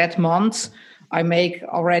for that month. I make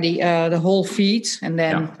already the whole feed, and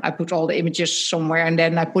then I put all the images somewhere, and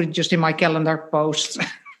then I put it just in my calendar post.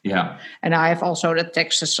 Yeah, and I have also the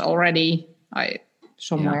texts already.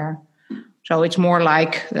 Somewhere. So it's more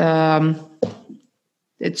like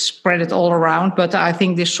it's spread it all around. But I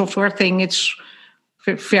think this software thing, it's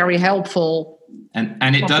very helpful. And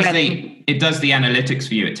it does the analytics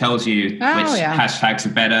for you. It tells you which hashtags are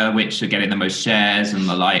better, which are getting the most shares and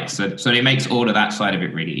the likes. So it makes all of that side of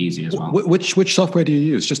it really easy as well. Which software do you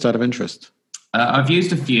use, just out of interest? I've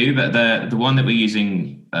used a few, but the one that we're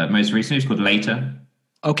using most recently is called Later.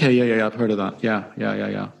 Okay, yeah, I've heard of that. Yeah.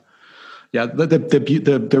 Yeah,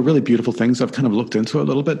 they're really beautiful things. I've kind of looked into it a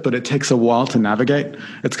little bit, but it takes a while to navigate.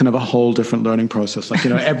 It's kind of a whole different learning process. Like,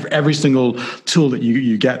 every single tool that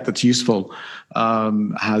you get that's useful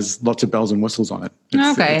has lots of bells and whistles on it.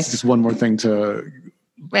 It's just one more thing to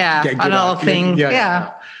another thing.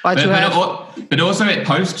 Yeah. But also it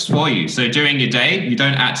posts for you. So during your day, you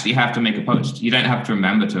don't actually have to make a post. You don't have to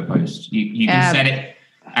remember to post. You can set it.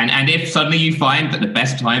 And if suddenly you find that the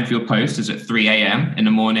best time for your post is at 3 a.m. in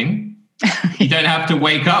the morning, you don't have to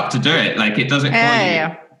wake up to do it. Like, it does it for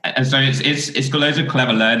you. And so it's got loads of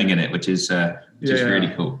clever learning in it, which is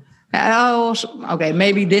really cool. Okay,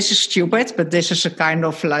 maybe this is stupid, but this is a kind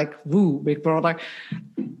of like, Big Brother.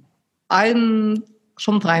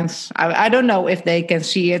 Sometimes I don't know if they can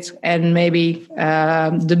see it, and maybe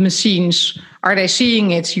the machines, are they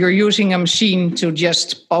seeing it? You're using a machine to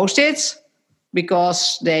just post it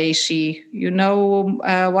because they see,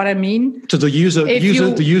 what I mean? So the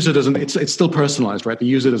user doesn't. It's still personalized, right? The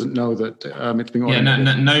user doesn't know that it's being.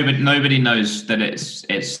 Nobody knows that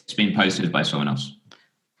it's been posted by someone else.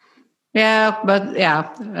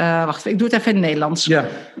 Wacht, ik doe het even in het Nederlands. Ja.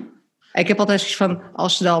 Ik heb altijd zoiets van,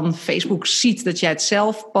 als dan Facebook ziet dat jij het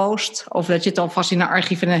zelf post, of dat je het alvast in een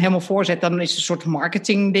archief en helemaal voorzet, dan is het een soort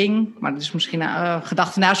marketing ding. Maar dat is misschien een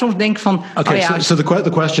gedachte. Nou, soms denk ik van, so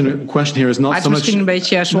the question here is not so much. Misschien een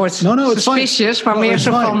beetje een soort suspicious, maar meer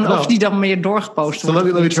zo van, of die dan meer doorgepost wordt.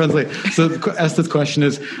 So let me translate. So Esther's question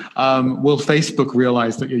is, will Facebook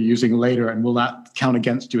realize that you're using Later, and will that count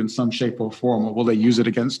against you in some shape or form, or will they use it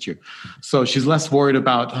against you? So she's less worried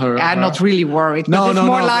about her. Not really worried. But it's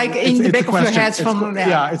more like in the back of your head.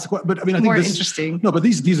 But I mean, I think more interesting. No, but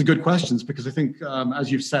these are good questions, because I think, as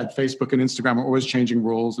you've said, Facebook and Instagram are always changing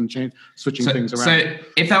rules and switching things around. So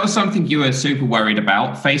if that was something you were super worried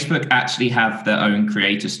about, Facebook actually have their own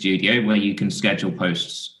creator studio where you can schedule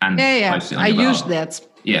posts and post it on your behalf. Used that.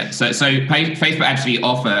 Yeah, so Facebook actually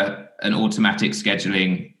offer an automatic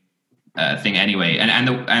scheduling thing anyway, and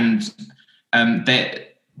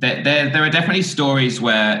there are definitely stories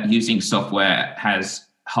where using software has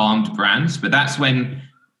harmed brands, but that's when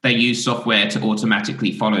they use software to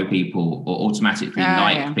automatically follow people or automatically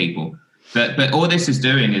people. But all this is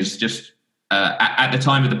doing is just at the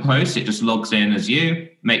time of the post, it just logs in as you,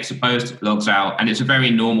 makes a post, logs out, and it's a very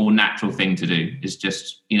normal, natural thing to do. It's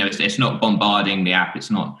just, it's not bombarding the app, it's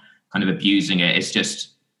not kind of abusing it, it's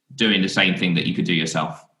just doing the same thing that you could do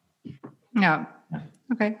yourself. Yeah.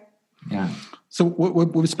 Okay. Yeah. So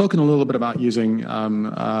we've spoken a little bit about using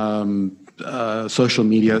social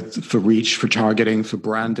media for reach, for targeting, for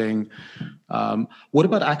branding. What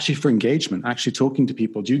about actually for engagement, actually talking to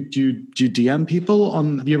people? Do you DM people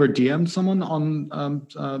have you ever DM'd someone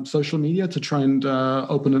on social media to try and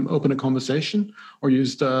open a conversation, or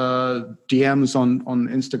used DMs on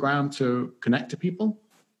Instagram to connect to people?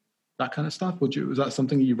 that kind of stuff? Was that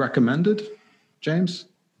something you recommended, James?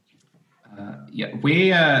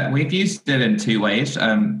 We've used it in two ways.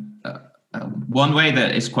 One way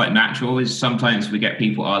that is quite natural is sometimes we get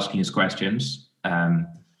people asking us questions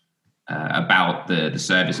about the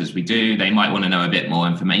services we do. They might want to know a bit more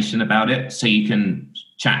information about it, so you can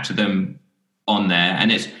chat to them on there,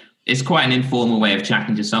 and it's quite an informal way of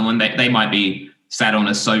chatting to someone. They might be sat on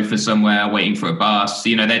a sofa somewhere waiting for a bus.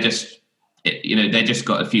 They're just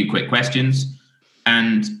got a few quick questions,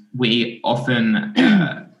 and we often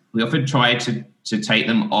try to take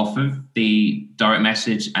them off of the direct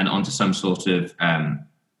message and onto some sort of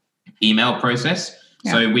email process.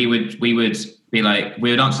 Yeah. So we would be like,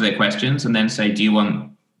 we would answer their questions and then say, do you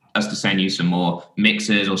want us to send you some more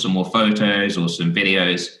mixes or some more photos or some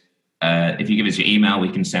videos? If you give us your email, we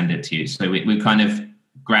can send it to you. So we kind of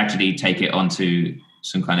gradually take it onto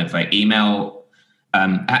some kind of like email.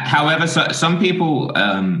 However, some people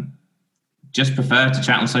just prefer to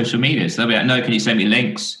chat on social media. So they'll be like, no, can you send me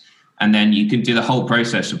links? And then you can do the whole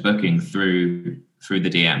process of booking through the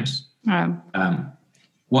DMs.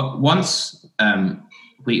 Once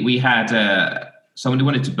we had someone who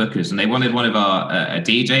wanted to book us, and they wanted one of our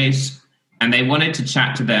DJs, and they wanted to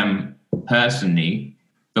chat to them personally,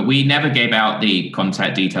 but we never gave out the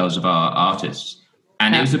contact details of our artists,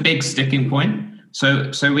 and it was a big sticking point.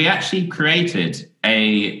 So we actually created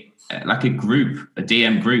a group, a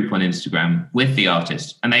DM group on Instagram with the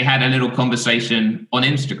artist, and they had a little conversation on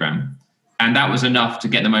Instagram, and that was enough to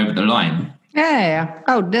get them over the line. Yeah.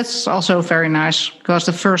 Oh, that's also very nice, because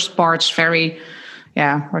the first part's very,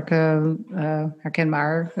 herkenbaar.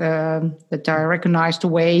 That I recognize the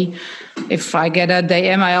way. If I get a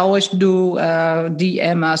DM, I always do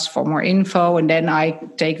DM us for more info, and then I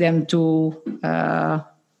take them to the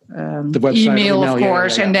website, email, of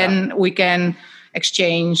course, and then we can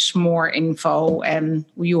exchange more info. And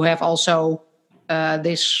you have also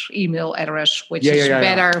this email address, which is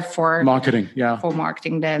better for marketing. For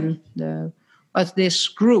marketing than the. But this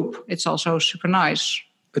group, it's also super nice.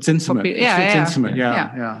 It's intimate. It's intimate.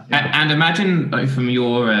 Yeah. And imagine, like, from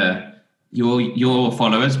your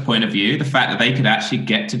followers' point of view, the fact that they could actually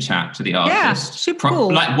get to chat to the artist, super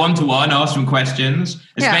cool. Like one-to-one, ask them questions.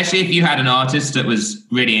 Especially if you had an artist that was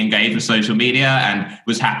really engaged with social media and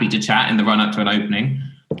was happy to chat in the run-up to an opening.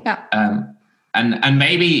 Yeah. And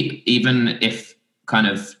maybe even if kind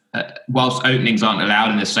of whilst openings aren't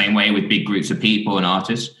allowed in the same way with big groups of people and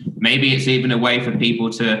artists, maybe it's even a way for people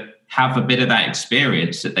to have a bit of that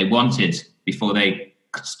experience that they wanted before they,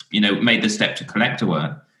 made the step to collector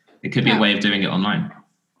work. It could be a way of doing it online.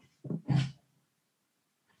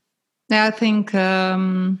 Yeah, I think.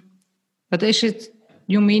 But is it?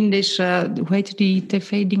 You mean this? Hoe heet die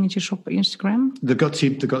tv-dingetjes op Instagram? They've got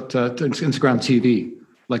Instagram TV.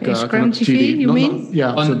 Like Instagram TV, you mean?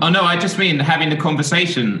 No, I just mean having the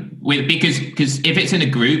conversation with, because if it's in a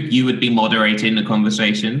group, you would be moderating the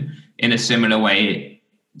conversation in a similar way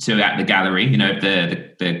to at the gallery. If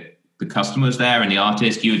the customers there and the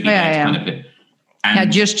artist, you would be kind of.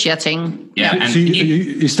 And, just chatting. Yeah, and so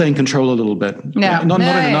you stay in control a little bit. Yeah, not in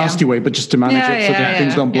a nasty way, but just to manage it so that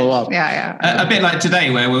things don't blow up. A bit like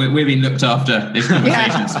today, where we're being looked after these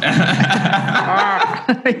conversations.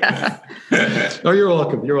 Oh, you're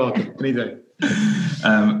welcome. Anything.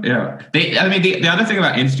 The other thing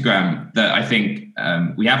about Instagram that I think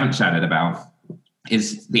we haven't chatted about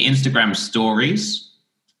is the Instagram stories,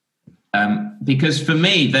 because for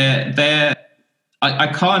me, I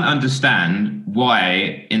can't understand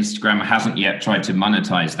why Instagram hasn't yet tried to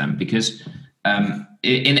monetize them, because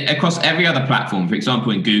across every other platform, for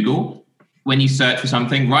example, in Google, when you search for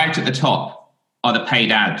something, right at the top are the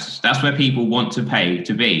paid ads. That's where people want to pay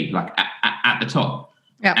to be, like at the top.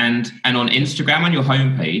 Yeah. And on Instagram, on your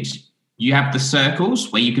homepage, you have the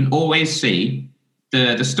circles where you can always see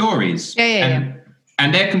the stories.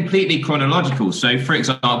 And they're completely chronological. So, for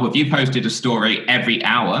example, if you posted a story every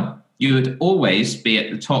hour, you would always be at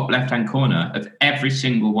the top left-hand corner of every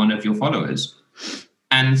single one of your followers.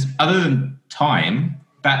 And other than time,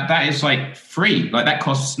 that is like free. Like, that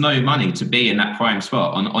costs no money to be in that prime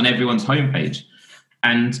spot on everyone's homepage.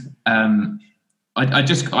 And I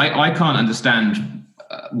can't understand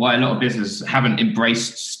why a lot of businesses haven't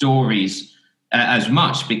embraced stories as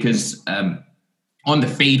much, because on the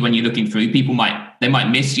feed, when you're looking through, they might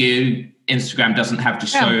miss you. Instagram doesn't have to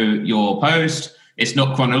show your post. It's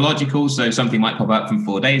not chronological, so something might pop up from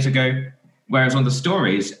 4 days ago. Whereas on the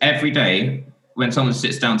stories, every day when someone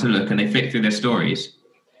sits down to look and they flick through their stories,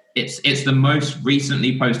 it's the most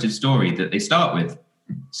recently posted story that they start with.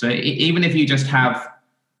 So even if you just have,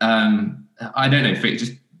 I don't know,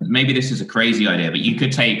 maybe this is a crazy idea, but you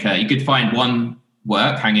could take, you could find one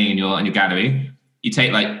work hanging in your gallery, you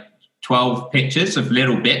take like 12 pictures of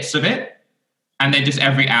little bits of it, and then just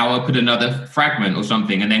every hour put another fragment or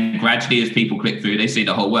something, and then gradually as people click through, they see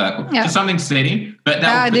the whole work. Yeah. Just something silly, but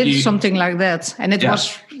I did something like that, and it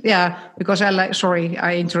was because I like. Sorry,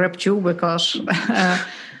 I interrupt you because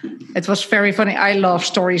it was very funny. I love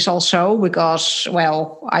stories also because,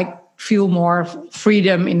 well, I feel more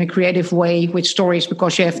freedom in a creative way with stories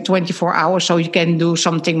because you have 24 hours, so you can do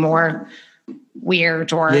something more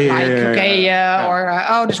weird or this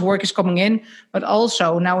work is coming in. But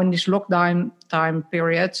also now in this lockdown time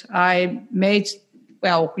period, I made,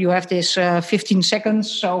 well, you have this 15 seconds.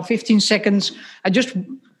 So 15 seconds, I just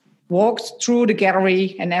walked through the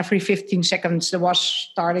gallery, and every 15 seconds there was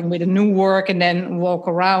starting with a new work and then walk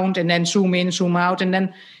around and then zoom in, zoom out. And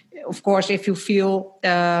then, of course, if you feel,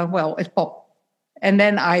 it popped. And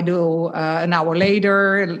then I do an hour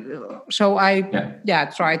later. So I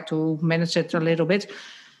try to manage it a little bit.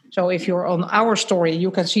 So if you're on our story,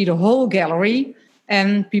 you can see the whole gallery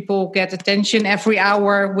and people get attention every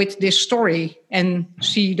hour with this story and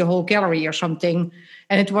see the whole gallery or something.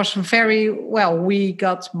 And it was very, well, we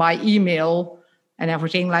got by email and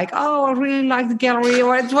everything like, oh, I really like the gallery.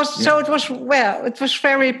 Or it was, so it was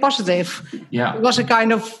very positive. Yeah. It was a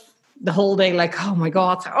kind of, the whole day, like, oh my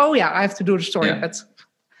God, I have to do the story. Yeah. But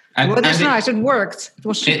it's nice. It worked. It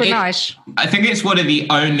was super nice. I think it's one of the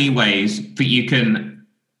only ways that you can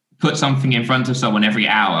put something in front of someone every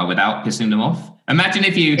hour without pissing them off. Imagine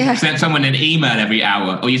if you sent someone an email every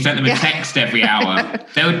hour, or you sent them a text every hour.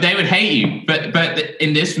 They would hate you. But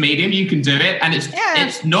in this medium, you can do it, and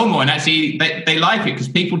it's normal. And actually, they like it because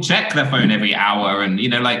people check their phone every hour, and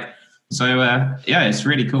it's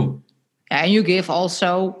really cool. And you give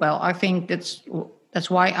also, well, I think that's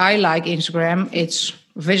why I like Instagram. It's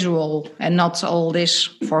visual and not all this,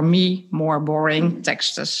 for me, more boring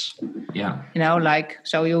texts. Yeah.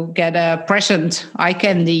 So you get a present, eye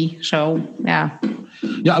candy. So, yeah.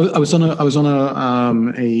 Yeah, I was on a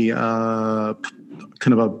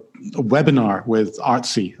kind of a webinar with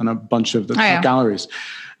Artsy and a bunch of the galleries.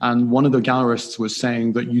 And one of the gallerists was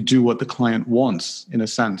saying that you do what the client wants, in a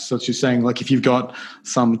sense. So she's saying, like, if you've got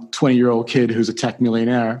some 20-year-old kid who's a tech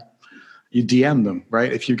millionaire, you DM them,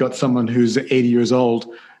 right? If you've got someone who's 80 years old,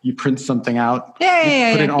 you print something out, put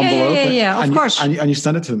it in an envelope, of course. And you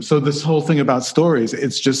send it to them. So this whole thing about stories,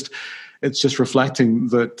 it's just reflecting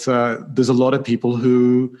that there's a lot of people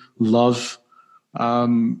who love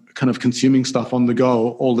kind of consuming stuff on the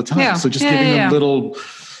go all the time. Yeah. So just giving them little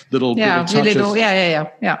touches.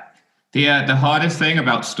 The hardest thing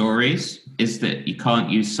about stories is that you can't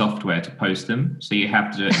use software to post them, so you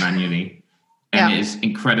have to do it manually, and it is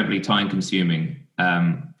incredibly time consuming.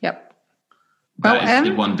 That is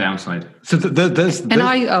the one downside. So so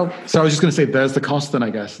I was just going to say, there's the cost. Then I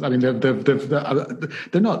guess, I mean, they're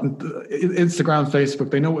not Instagram,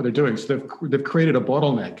 Facebook. They know what they're doing, so they've created a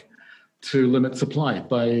bottleneck to limit supply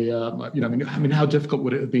by, I mean, how difficult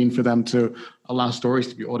would it have been for them to allow stories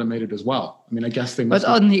to be automated as well? I mean, I guess they must.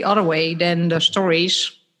 But on the other way, then the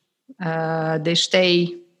stories, they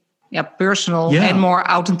stay, personal and more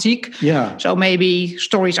authentic. Yeah. So maybe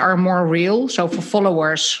stories are more real. So for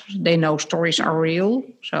followers, they know stories are real.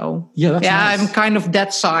 So nice. I'm kind of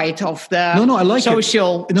that side of the I like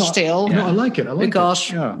social still. No, I like it.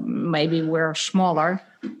 Because maybe we're smaller.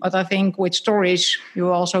 But I think with stories,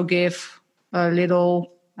 you also give a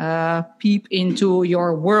little peep into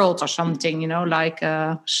your world or something, like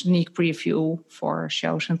a sneak preview for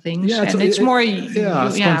shows and things. Yeah, it's more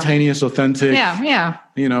spontaneous, authentic. Yeah.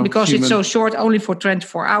 Because human. It's so short, only for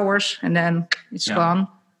 24 hours, and then it's gone,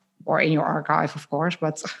 or in your archive, of course.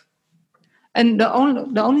 But and the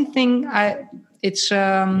only thing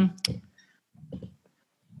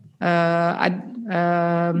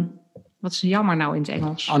what's jammer nou in het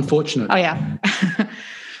Engels? Unfortunate. Oh yeah,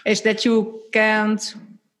 is that you can't.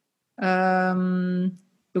 You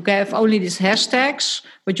can have only these hashtags,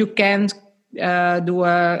 but you can't do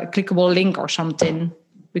a clickable link or something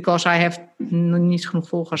because I have niet genoeg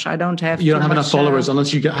volgers. I don't have. You don't have enough followers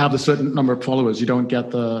unless you have a certain number of followers. You don't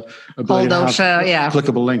get the ability to have a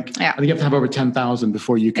clickable link. Yeah. I think you have to have over 10,000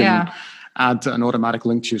 before you can add an automatic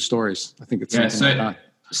link to your stories. I think it's something like that.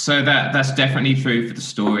 So that's definitely true for the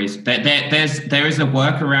stories. There is a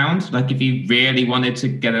workaround. Like if you really wanted to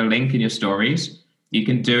get a link in your stories, you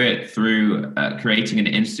can do it through creating an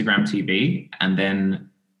Instagram TV and then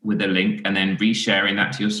with a link and then resharing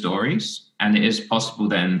that to your stories. And it is possible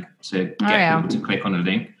then to get people to click on a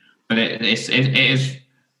link. But it is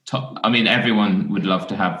top. I mean, everyone would love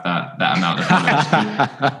to have that amount of followers.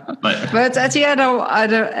 But at the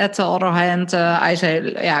other hand, I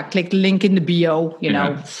say, click the link in the bio, you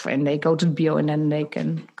know, and they go to the bio, and then they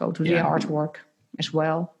can go to the artwork as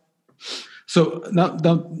well. So now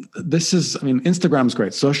this is, I mean, Instagram's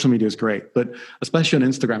great, social media is great, but especially on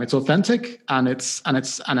Instagram, it's authentic and it's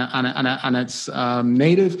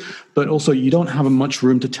native, but also you don't have much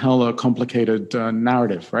room to tell a complicated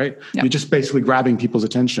narrative, right? Yep. You're just basically grabbing people's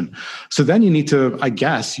attention. So then you need to, I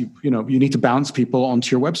guess, you need to bounce people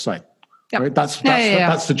onto your website. Yep. Right? That's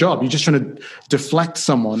the job. You're just trying to deflect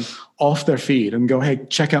someone off their feed and go, hey,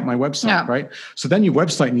 check out my website, right? So then your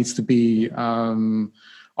website needs to be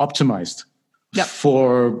optimized. Yep.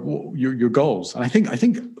 For your goals. And I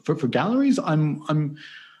think for galleries,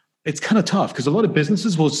 it's kind of tough because a lot of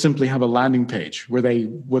businesses will simply have a landing page where they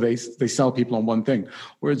sell people on one thing.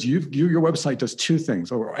 Whereas your website does two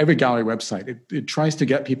things, or every gallery website. It tries to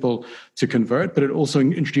get people to convert, but it also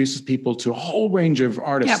introduces people to a whole range of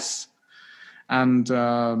artists and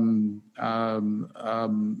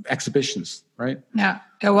exhibitions, right? Yeah.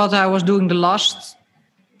 What I was doing the last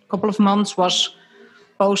couple of months was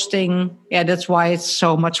posting, that's why it's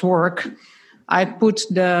so much work. I put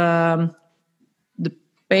the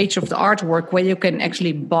page of the artwork where you can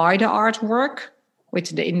actually buy the artwork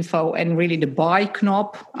with the info and really the buy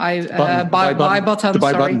knob. Buy button.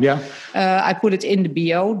 Button, yeah. I put it in the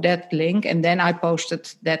bio, that link, and then I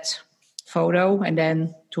posted that photo, and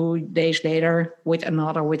then 2 days later with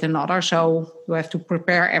another. So you have to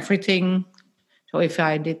prepare everything. So if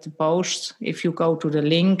I did the post, if you go to the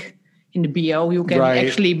link in the bio, you can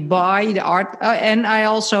actually buy the art. And I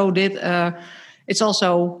also did, it's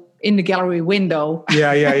also in the gallery window.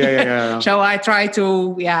 Yeah. So I try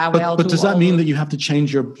to, But does that mean that you have to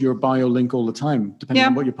change your bio link all the time, depending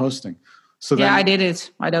on what you're posting? So then, I did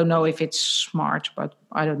it. I don't know if it's smart, but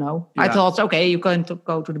I don't know. Yeah. I thought, okay, you can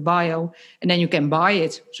go to the bio and then you can buy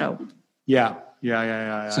it. So yeah.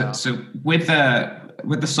 So with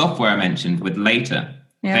the software I mentioned, with Later,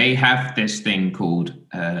 they have this thing called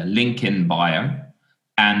link in bio.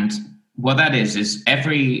 And what that is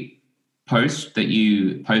every post that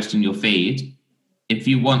you post in your feed, if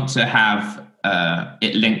you want to have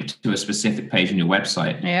it linked to a specific page on your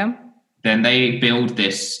website, then they build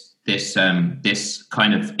this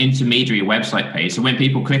kind of intermediary website page. So when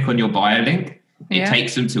people click on your bio link, it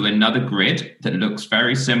takes them to another grid that looks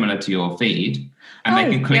very similar to your feed. And they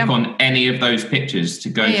can click on any of those pictures to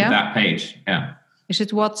go to that page. Yeah. Is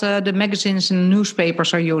it what the magazines and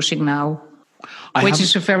newspapers are using now? Which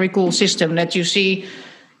is a very cool system that you see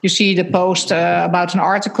the post about an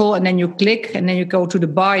article, and then you click, and then you go to the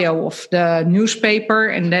bio of the newspaper,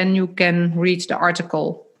 and then you can read the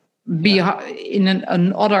article in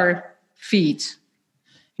another feed.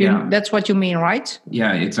 That's what you mean, right?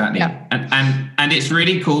 Yeah, exactly. Yeah. And it's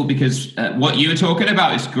really cool because what you were talking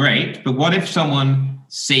about is great, but what if someone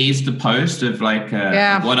sees the post of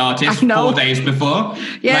one artist 4 days before?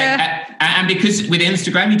 And because with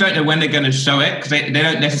Instagram, you don't know when they're going to show it because they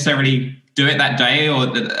don't necessarily do it that day,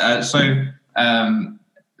 or so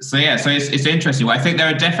it's interesting. I think there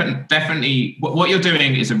are definitely what you're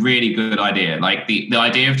doing is a really good idea. Like the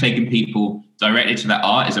idea of taking people directly to that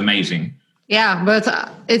art is amazing. Yeah, but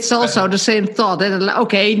it's also the same thought. That,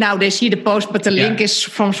 okay, now they see the post, but the link is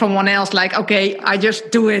from someone else. Like, okay, I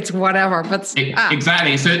just do it, whatever. But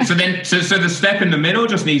exactly. So the step in the middle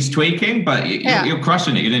just needs tweaking, but you're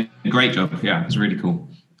crushing it. You're doing a great job. Yeah, it's really cool.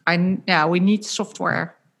 We need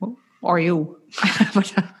software, or you.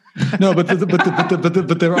 No, but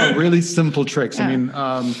there are really simple tricks. Yeah.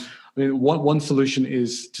 I mean, one solution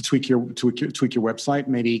is to tweak your website.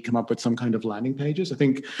 Maybe come up with some kind of landing pages. I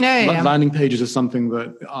think landing pages is something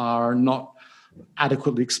that are not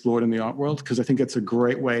adequately explored in the art world, because I think it's a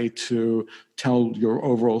great way to tell your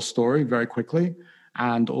overall story very quickly,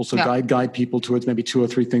 and also guide people towards maybe 2 or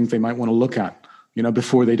 3 things they might want to look at,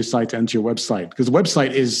 before they decide to enter your website. Because the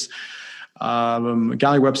website is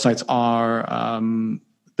gallery websites are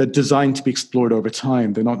they're designed to be explored over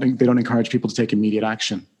time. They don't encourage people to take immediate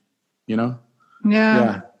action.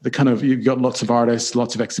 The kind of, you've got lots of artists,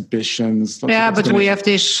 lots of exhibitions. But we have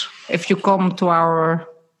this, if you come to our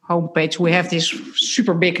homepage, we have this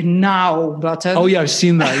super big now button. Oh yeah, I've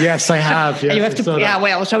seen that. Yes, I have. Yes, you have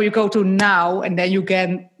to, so you go to now, and then you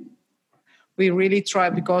can, we really try,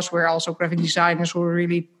 because we're also graphic designers, we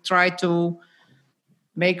really try to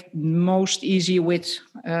make most easy with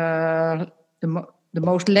the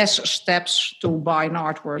most less steps to buy an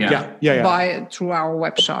artwork. Buy it through our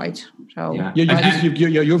website. So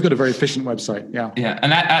you've got a very efficient website. Yeah,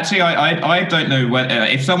 and I don't know whether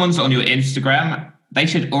if someone's on your Instagram, they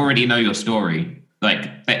should already know your story.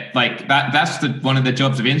 That's one of the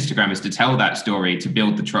jobs of Instagram, is to tell that story, to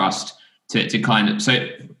build the trust, to kind of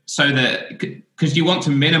so that, because you want to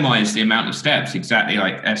minimize the amount of steps, exactly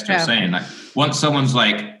like Esther was saying. Like, once someone's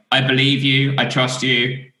like, I believe you, I trust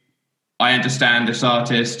you, I understand this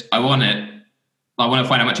artist, I want it, I want to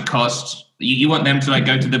find out how much it costs. You want them to like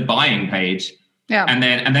go to the buying page, and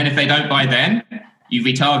then if they don't buy, then you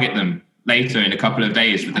retarget them later in a couple of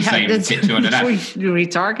days with the same picture on an app. You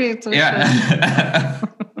retarget.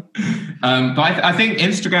 But I think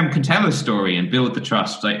Instagram can tell a story and build the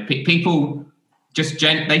trust. Like people just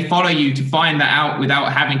they follow you to find that out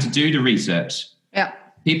without having to do the research. Yeah.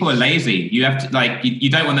 People are lazy. You have to you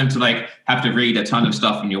don't want them to have to read a ton of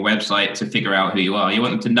stuff on your website to figure out who you are. You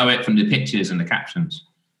want them to know it from the pictures and the captions.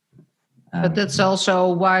 But that's also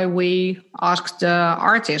why we asked the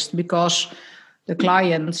artist, because the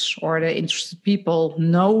clients or the interested people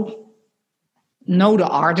know the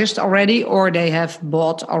artist already, or they have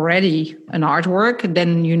bought already an artwork.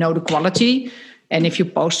 Then you know the quality, and if you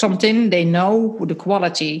post something, they know the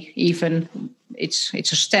quality. Even it's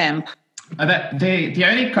a stamp. The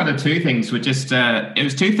only kind of two things were just it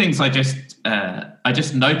was two things I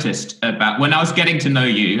just noticed about when I was getting to know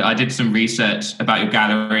you. I did some research about your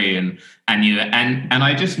gallery and you and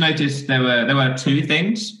I just noticed there were two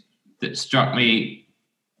things that struck me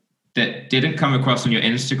that didn't come across on your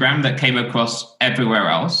Instagram that came across everywhere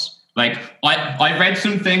else. Like I read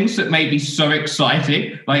some things that made me so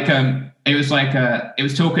exciting. Like it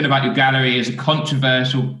was talking about your gallery as a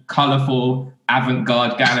controversial, colourful,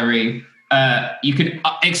 avant-garde gallery. You can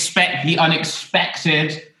expect the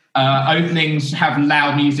unexpected. Openings have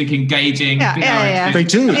loud music, engaging. They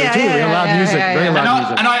do. Very loud music. Very loud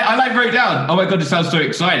music. And I wrote down, oh my God, this sounds so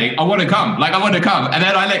exciting. I want to come. And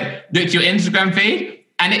then I looked at your Instagram feed,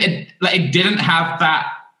 and it didn't have that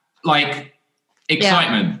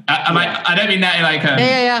excitement. I don't mean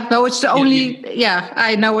that No, it's the only.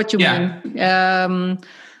 I know what you mean.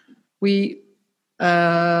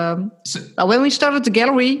 When we started the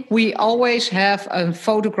gallery, we always have a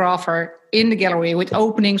photographer in the gallery with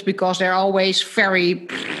openings, because they're always very,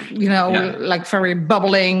 very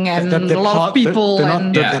bubbling and a lot of people.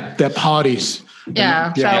 They're parties.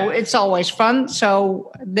 So it's always fun.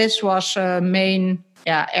 So this was a main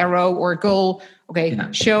arrow or goal. Okay,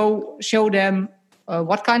 show them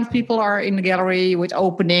what kind of people are in the gallery with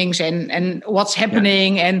openings and what's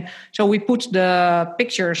happening. And so we put the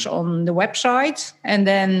pictures on the website. And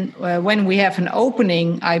then when we have an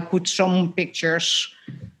opening, I put some pictures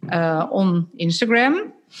on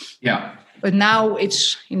Instagram. Yeah. But now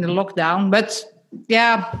it's in the lockdown. But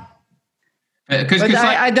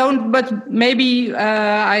I don't, but maybe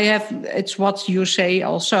I have, it's what you say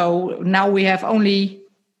also. Now we have only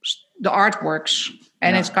the artworks.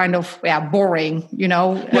 And it's kind of boring,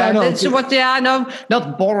 It's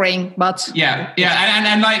not boring, but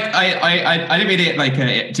and I didn't mean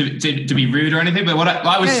it to be rude or anything, but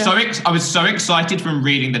I was so excited from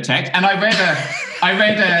reading the text, and I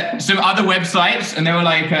read some other websites, and they were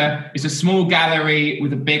like, it's a small gallery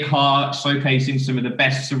with a big heart, showcasing some of the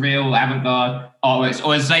best surreal avant-garde artworks,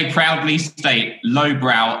 or as they proudly state,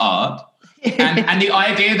 lowbrow art, and the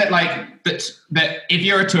idea that if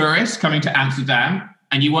you're a tourist coming to Amsterdam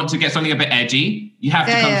and you want to get something a bit edgy, you have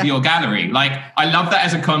to come to your gallery. Like, I love that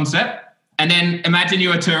as a concept. And then imagine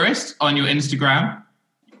you're a tourist on your Instagram.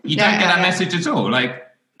 You don't get that message at all. Like,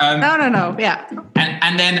 no. Yeah.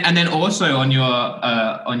 And then also on your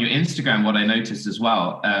Instagram, what I noticed as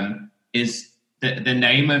well is that the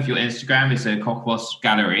name of your Instagram is a Kokwas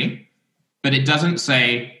Gallery, but it doesn't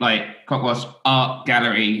say Kokwas Art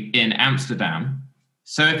Gallery in Amsterdam.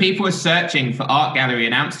 So if people are searching for art gallery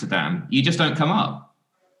in Amsterdam, you just don't come up.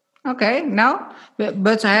 Okay,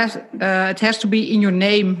 but it has to be in your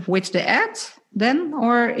name with the ad then,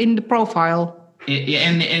 or in the profile?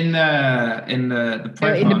 In the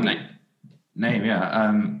profile name,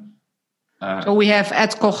 yeah. So we have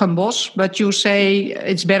at Koch & Bos, but you say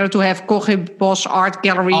it's better to have Koch & Bos Art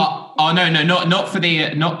Gallery. No, not for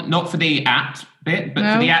the at bit,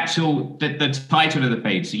 but for the actual the title of the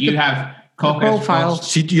page. So you have profile.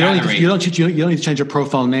 See, you don't need to change your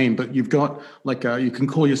profile name, but you've got you can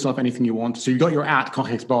call yourself anything you want. So you've got your at Koch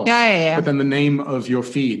 & Bos. Yeah. But then the name of your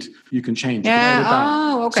feed you can change. You can edit that.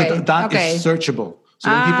 Oh, okay. So that is searchable. So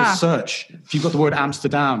when people search, if you've got the word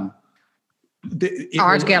Amsterdam,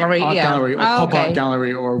 art gallery, gallery, or pop art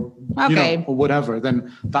gallery, or or whatever,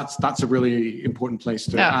 then that's a really important place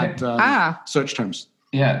to add search terms.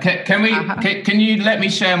 Yeah, can we? Can you let me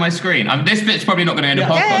share my screen? This bit's probably not going to end a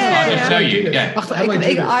podcast. I'll just show you. Yeah.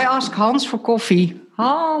 I ask Hans for coffee.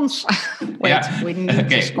 Hans, wait, we need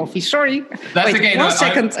this coffee. Sorry. That's okay. One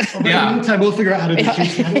second. In the meantime, we'll figure out how to do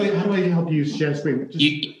it. How do I help you share screen?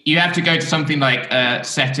 You have to go to something like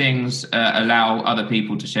settings, allow other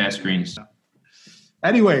people to share screens.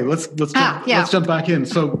 Anyway, let's jump back in.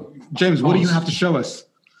 So, James, what do you have to show us?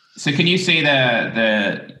 So, can you see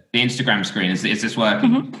the Instagram screen? Is this working?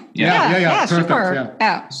 Mm-hmm. Yeah. Perfect. Super.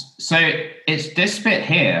 Yeah. So it's this bit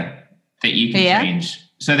here that you can change.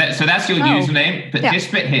 So that's your username, but this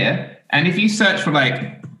bit here, and if you search for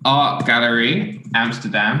like Art Gallery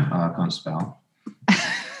Amsterdam, I can't spell,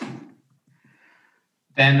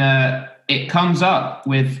 then it comes up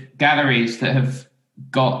with galleries that have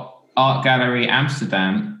got Art Gallery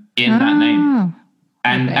Amsterdam in that name,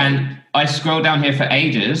 and I scrolled down here for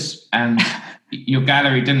ages, and your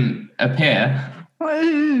gallery didn't appear.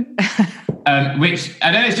 Which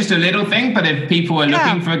I know it's just a little thing, but if people are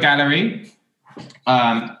looking for a gallery.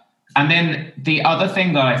 And then the other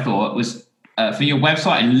thing that I thought was for your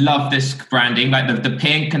website, I love this branding, like the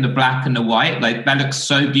pink and the black and the white, like that looks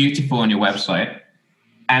so beautiful on your website.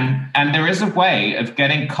 And there is a way of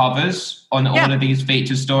getting covers on all of these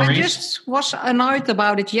feature stories. I just was annoyed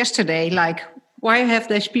about it yesterday, like why have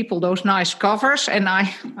these people those nice covers and I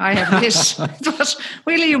have this? It was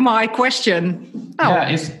really my question. Oh. Yeah,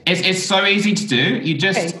 it's so easy to do. You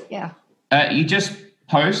just you just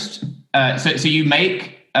post. So you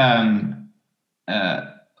make the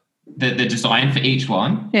design for each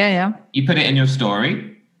one. Yeah. You put it in your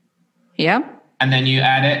story. Yeah. And then you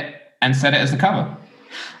add it and set it as the cover.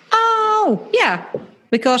 Oh, yeah.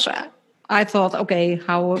 Because I thought, okay,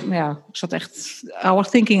 I was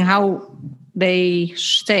thinking how they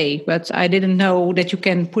stay, but I didn't know that you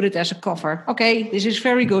can put it as a cover. Okay, this is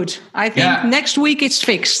very good. I think next week it's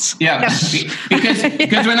fixed. Yeah,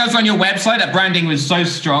 because when I was on your website, that branding was so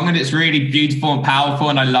strong and it's really beautiful and powerful,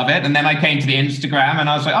 and I love it. And then I came to the Instagram and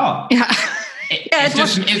I was like,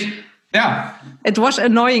 it was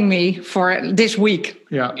annoying me for this week.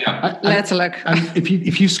 Letterlijk. And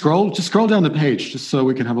if you scroll down the page just so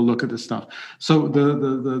we can have a look at this stuff. So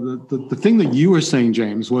the thing that you were saying,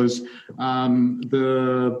 James, was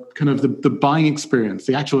the kind of the buying experience,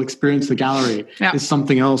 the actual experience, the gallery is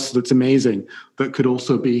something else that's amazing that could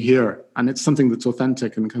also be here, and it's something that's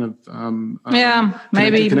authentic and kind of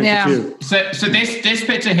connected to you. So this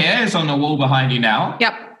picture here is on the wall behind you now.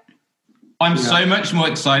 Yep. I'm so much more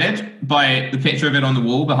excited by the picture of it on the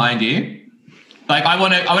wall behind you. Like I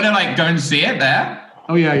want to like go and see it there.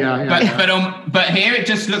 Oh yeah. But here it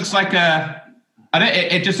just looks like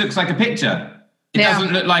it just looks like a picture. It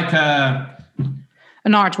doesn't look like an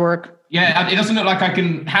artwork. Yeah, it doesn't look like I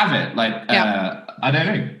can have it. Like I don't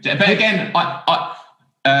know. But again,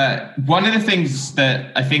 I one of the things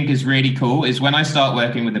that I think is really cool is when I start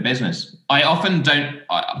working with a business,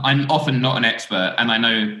 I'm often not an expert and I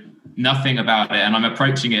know nothing about it, and I'm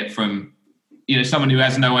approaching it from someone who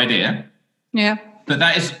has no idea. Yeah. But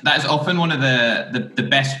that is often one of the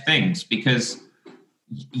best things, because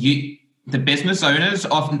the business owners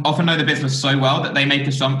often know the business so well that they make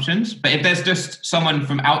assumptions. But if there's just someone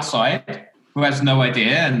from outside who has no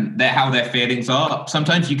idea and how their feelings are,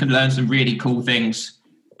 sometimes you can learn some really cool things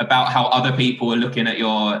about how other people are looking at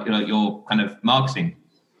your kind of marketing.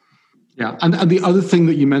 Yeah, and the other thing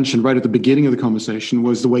that you mentioned right at the beginning of the conversation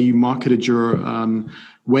was the way you marketed your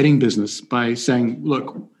wedding business by saying,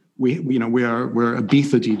 "Look, we're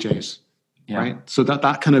Ibiza DJs," right? So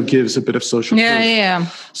that kind of gives a bit of social proof. Yeah.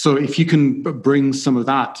 So if you can bring some of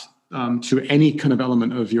that to any kind of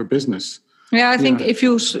element of your business. Yeah, I think if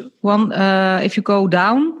you go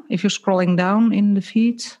down, if you're scrolling down in the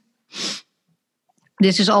feed,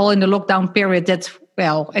 this is all in the lockdown period that.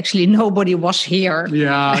 Well, actually, nobody was here.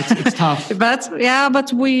 Yeah, it's tough. but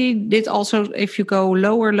we did also. If you go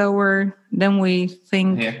lower, then we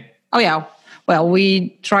think. Yeah. Oh yeah. Well,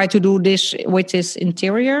 we try to do this with his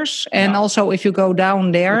interiors, and also if you go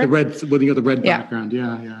down there, with the red background.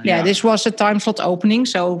 Yeah. This was a time slot opening,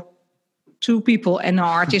 so 2 people and an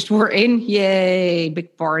artist were in. Yay,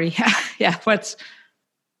 big party!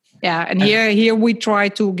 And here we try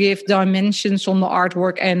to give dimensions on the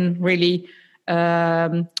artwork and really.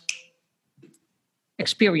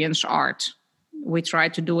 Experience art. We try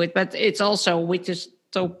to do it, but it's also with just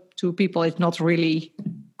 2 people. It's not really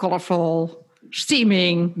colorful,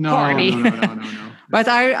 steaming party. No. But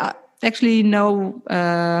I actually know.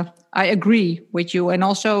 I agree with you, and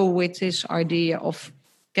also with this idea of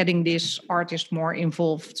getting this artist more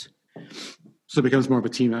involved. So it becomes more of a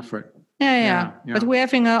team effort. Yeah. But we're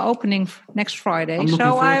having an opening next Friday,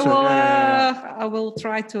 so I will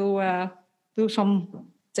try to do some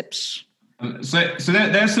tips. So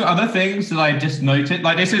there's some other things that I just noted.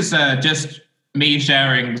 Like this is just me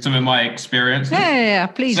sharing some of my experience. Yeah.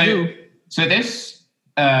 Please do. So this,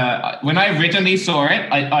 when I originally saw it,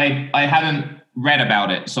 I hadn't read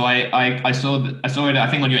about it. So I saw it, I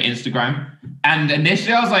think, on your Instagram. And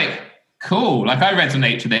initially I was like, cool. Like I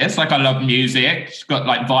resonate to this. Like I love music. It's got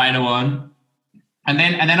like vinyl on. And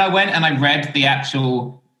then I went and I read the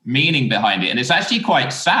actual meaning behind it. And it's actually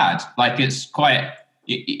quite sad. Like it's quite,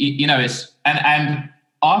 it's, and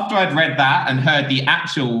after I'd read that and heard the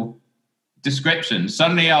actual description,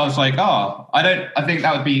 suddenly I was like, I think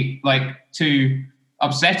that would be like too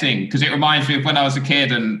upsetting, because it reminds me of when I was a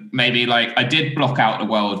kid and maybe like I did block out the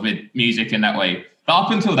world with music in that way. But up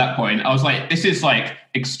until that point, I was like, this is like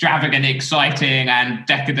extravagant, exciting, and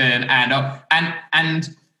decadent, and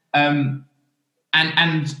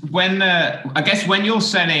when I guess when you're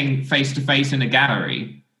selling face to face in a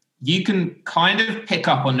gallery, you can kind of pick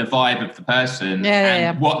up on the vibe of the person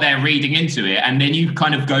and what they're reading into it, and then you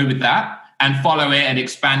kind of go with that and follow it and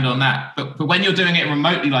expand on that. But when you're doing it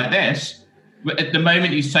remotely like this, at the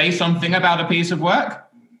moment you say something about a piece of work,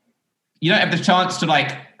 you don't have the chance to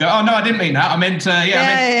like go, oh no, I didn't mean that. I meant like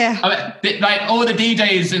all the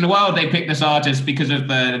DJs in the world, they pick this artist because of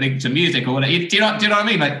the link to music or whatever. Do you know what I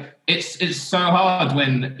mean? Like it's so hard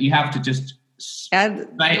when you have to just say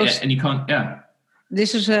it and you can't. Yeah.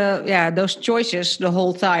 This is those choices the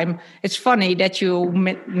whole time. It's funny that you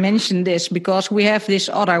mentioned this, because we have this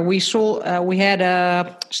other. We had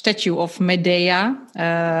a statue of Medea.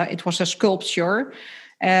 It was a sculpture.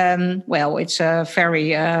 It's a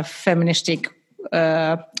very feministic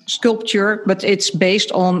sculpture, but it's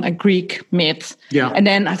based on a Greek myth. Yeah. And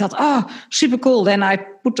then I thought, super cool. Then I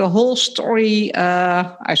put the whole story.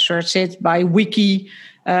 I searched it by Wiki.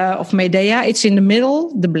 Of Medea. It's in the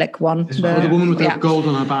middle, the black one. The woman with the gold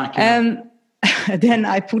on her back. Yeah. And then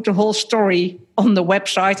I put the whole story on the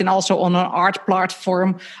website and also on an art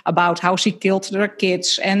platform about how she killed their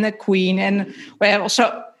kids and the queen. And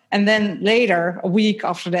then later, a week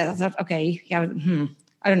after that, I thought, okay, I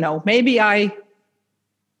don't know. Maybe I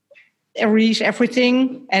erase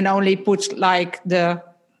everything and only put like the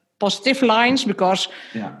positive lines, because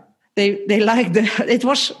they like it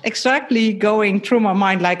was exactly going through my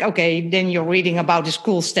mind, like, okay, then you're reading about this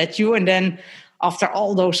cool statue, and then after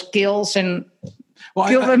all those kills and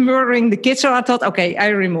murdering the kids, so I thought, okay, I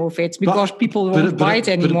remove it because people won't buy it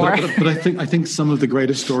anymore. But I think some of the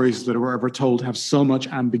greatest stories that were ever told have so much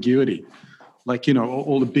ambiguity. Like,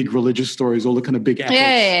 all the big religious stories, all the kind of big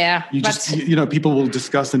epics. People will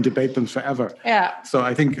discuss and debate them forever. Yeah. So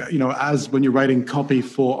I think, as when you're writing copy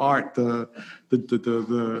for art, the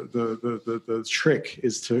trick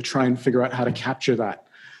is to try and figure out how to capture that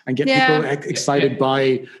and get people excited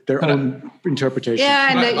by their own interpretation.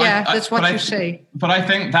 Yeah, that's what you say. But I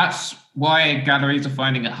think that's why galleries are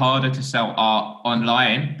finding it harder to sell art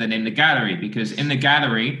online than in the gallery, because in the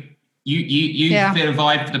gallery, you feel a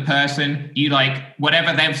vibe for the person. You like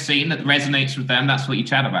whatever they've seen that resonates with them. That's what you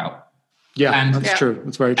chat about. Yeah, that's true.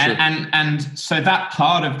 That's very true. And so that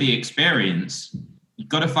part of the experience, you've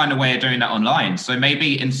got to find a way of doing that online. So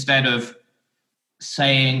maybe instead of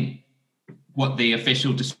saying what the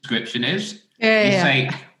official description is, say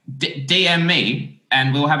DM me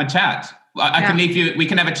and we'll have a chat. I can leave you. We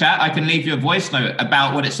can have a chat. I can leave you a voice note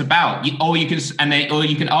about what it's about, or you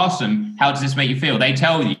can ask them, "How does this make you feel?" They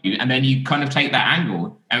tell you, and then you kind of take that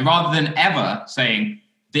angle. And rather than ever saying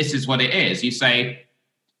this is what it is, you say,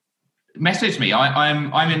 "Message me.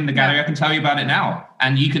 I'm in the gallery. I can tell you about it now,"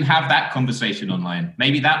 and you can have that conversation online.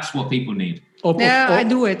 Maybe that's what people need. I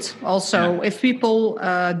do it also. Yeah. If people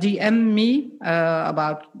DM me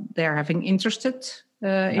about they're having interested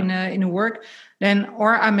in a work. Then,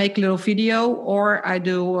 or I make a little video, or I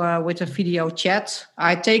do with a video chat.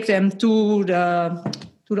 I take them to the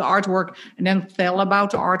artwork and then tell about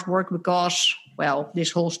the artwork, because, this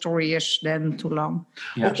whole story is then too long.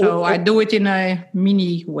 Yeah. So I do it in a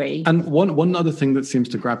mini way. And one other thing that seems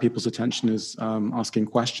to grab people's attention is asking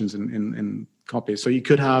questions in copies. So you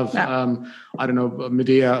could have,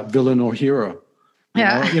 Medea, villain or hero.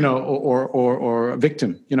 Or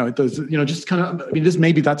victim, just kind of,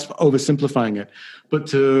 maybe that's oversimplifying it,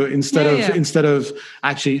 but instead of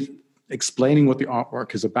actually explaining what the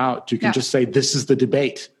artwork is about, you can just say, this is the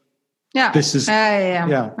debate. Yeah. This is,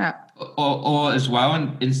 Or as well,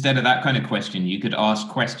 and instead of that kind of question, you could ask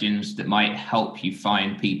questions that might help you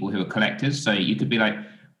find people who are collectors. So you could be like,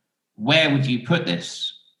 where would you put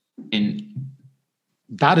this in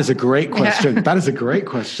That is a great question. Yeah. That is a great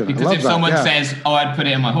question. Because if someone says, "Oh, I'd put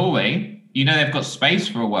it in my hallway," they've got space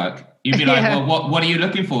for a work. You'd be like, "Well, what are you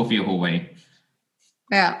looking for your hallway?"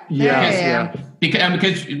 Yeah.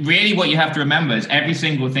 Because really, what you have to remember is every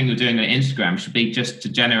single thing you're doing on Instagram should be just to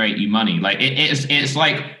generate you money. Like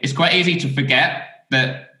it's quite easy to forget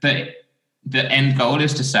that the end goal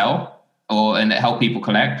is to sell and help people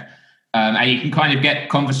collect. And you can kind of get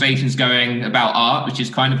conversations going about art, which is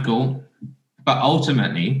kind of cool. But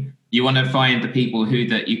ultimately, you want to find the people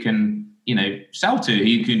that you can, sell to, who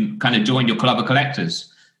you can kind of join your club of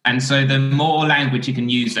collectors. And so the more language you can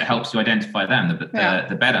use that helps to identify them,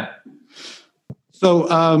 the better. So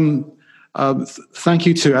thank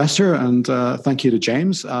you to Esther and thank you to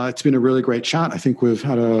James. It's been a really great chat. I think we've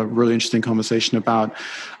had a really interesting conversation about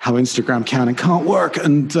how Instagram can and can't work,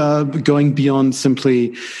 and going beyond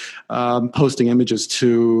simply posting images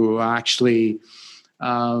to actually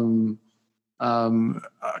coming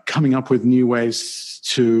up with new ways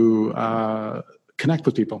to connect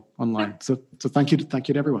with people online. So thank you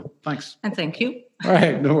to everyone. Thanks. And thank you. All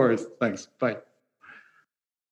right, no worries. Thanks. Bye.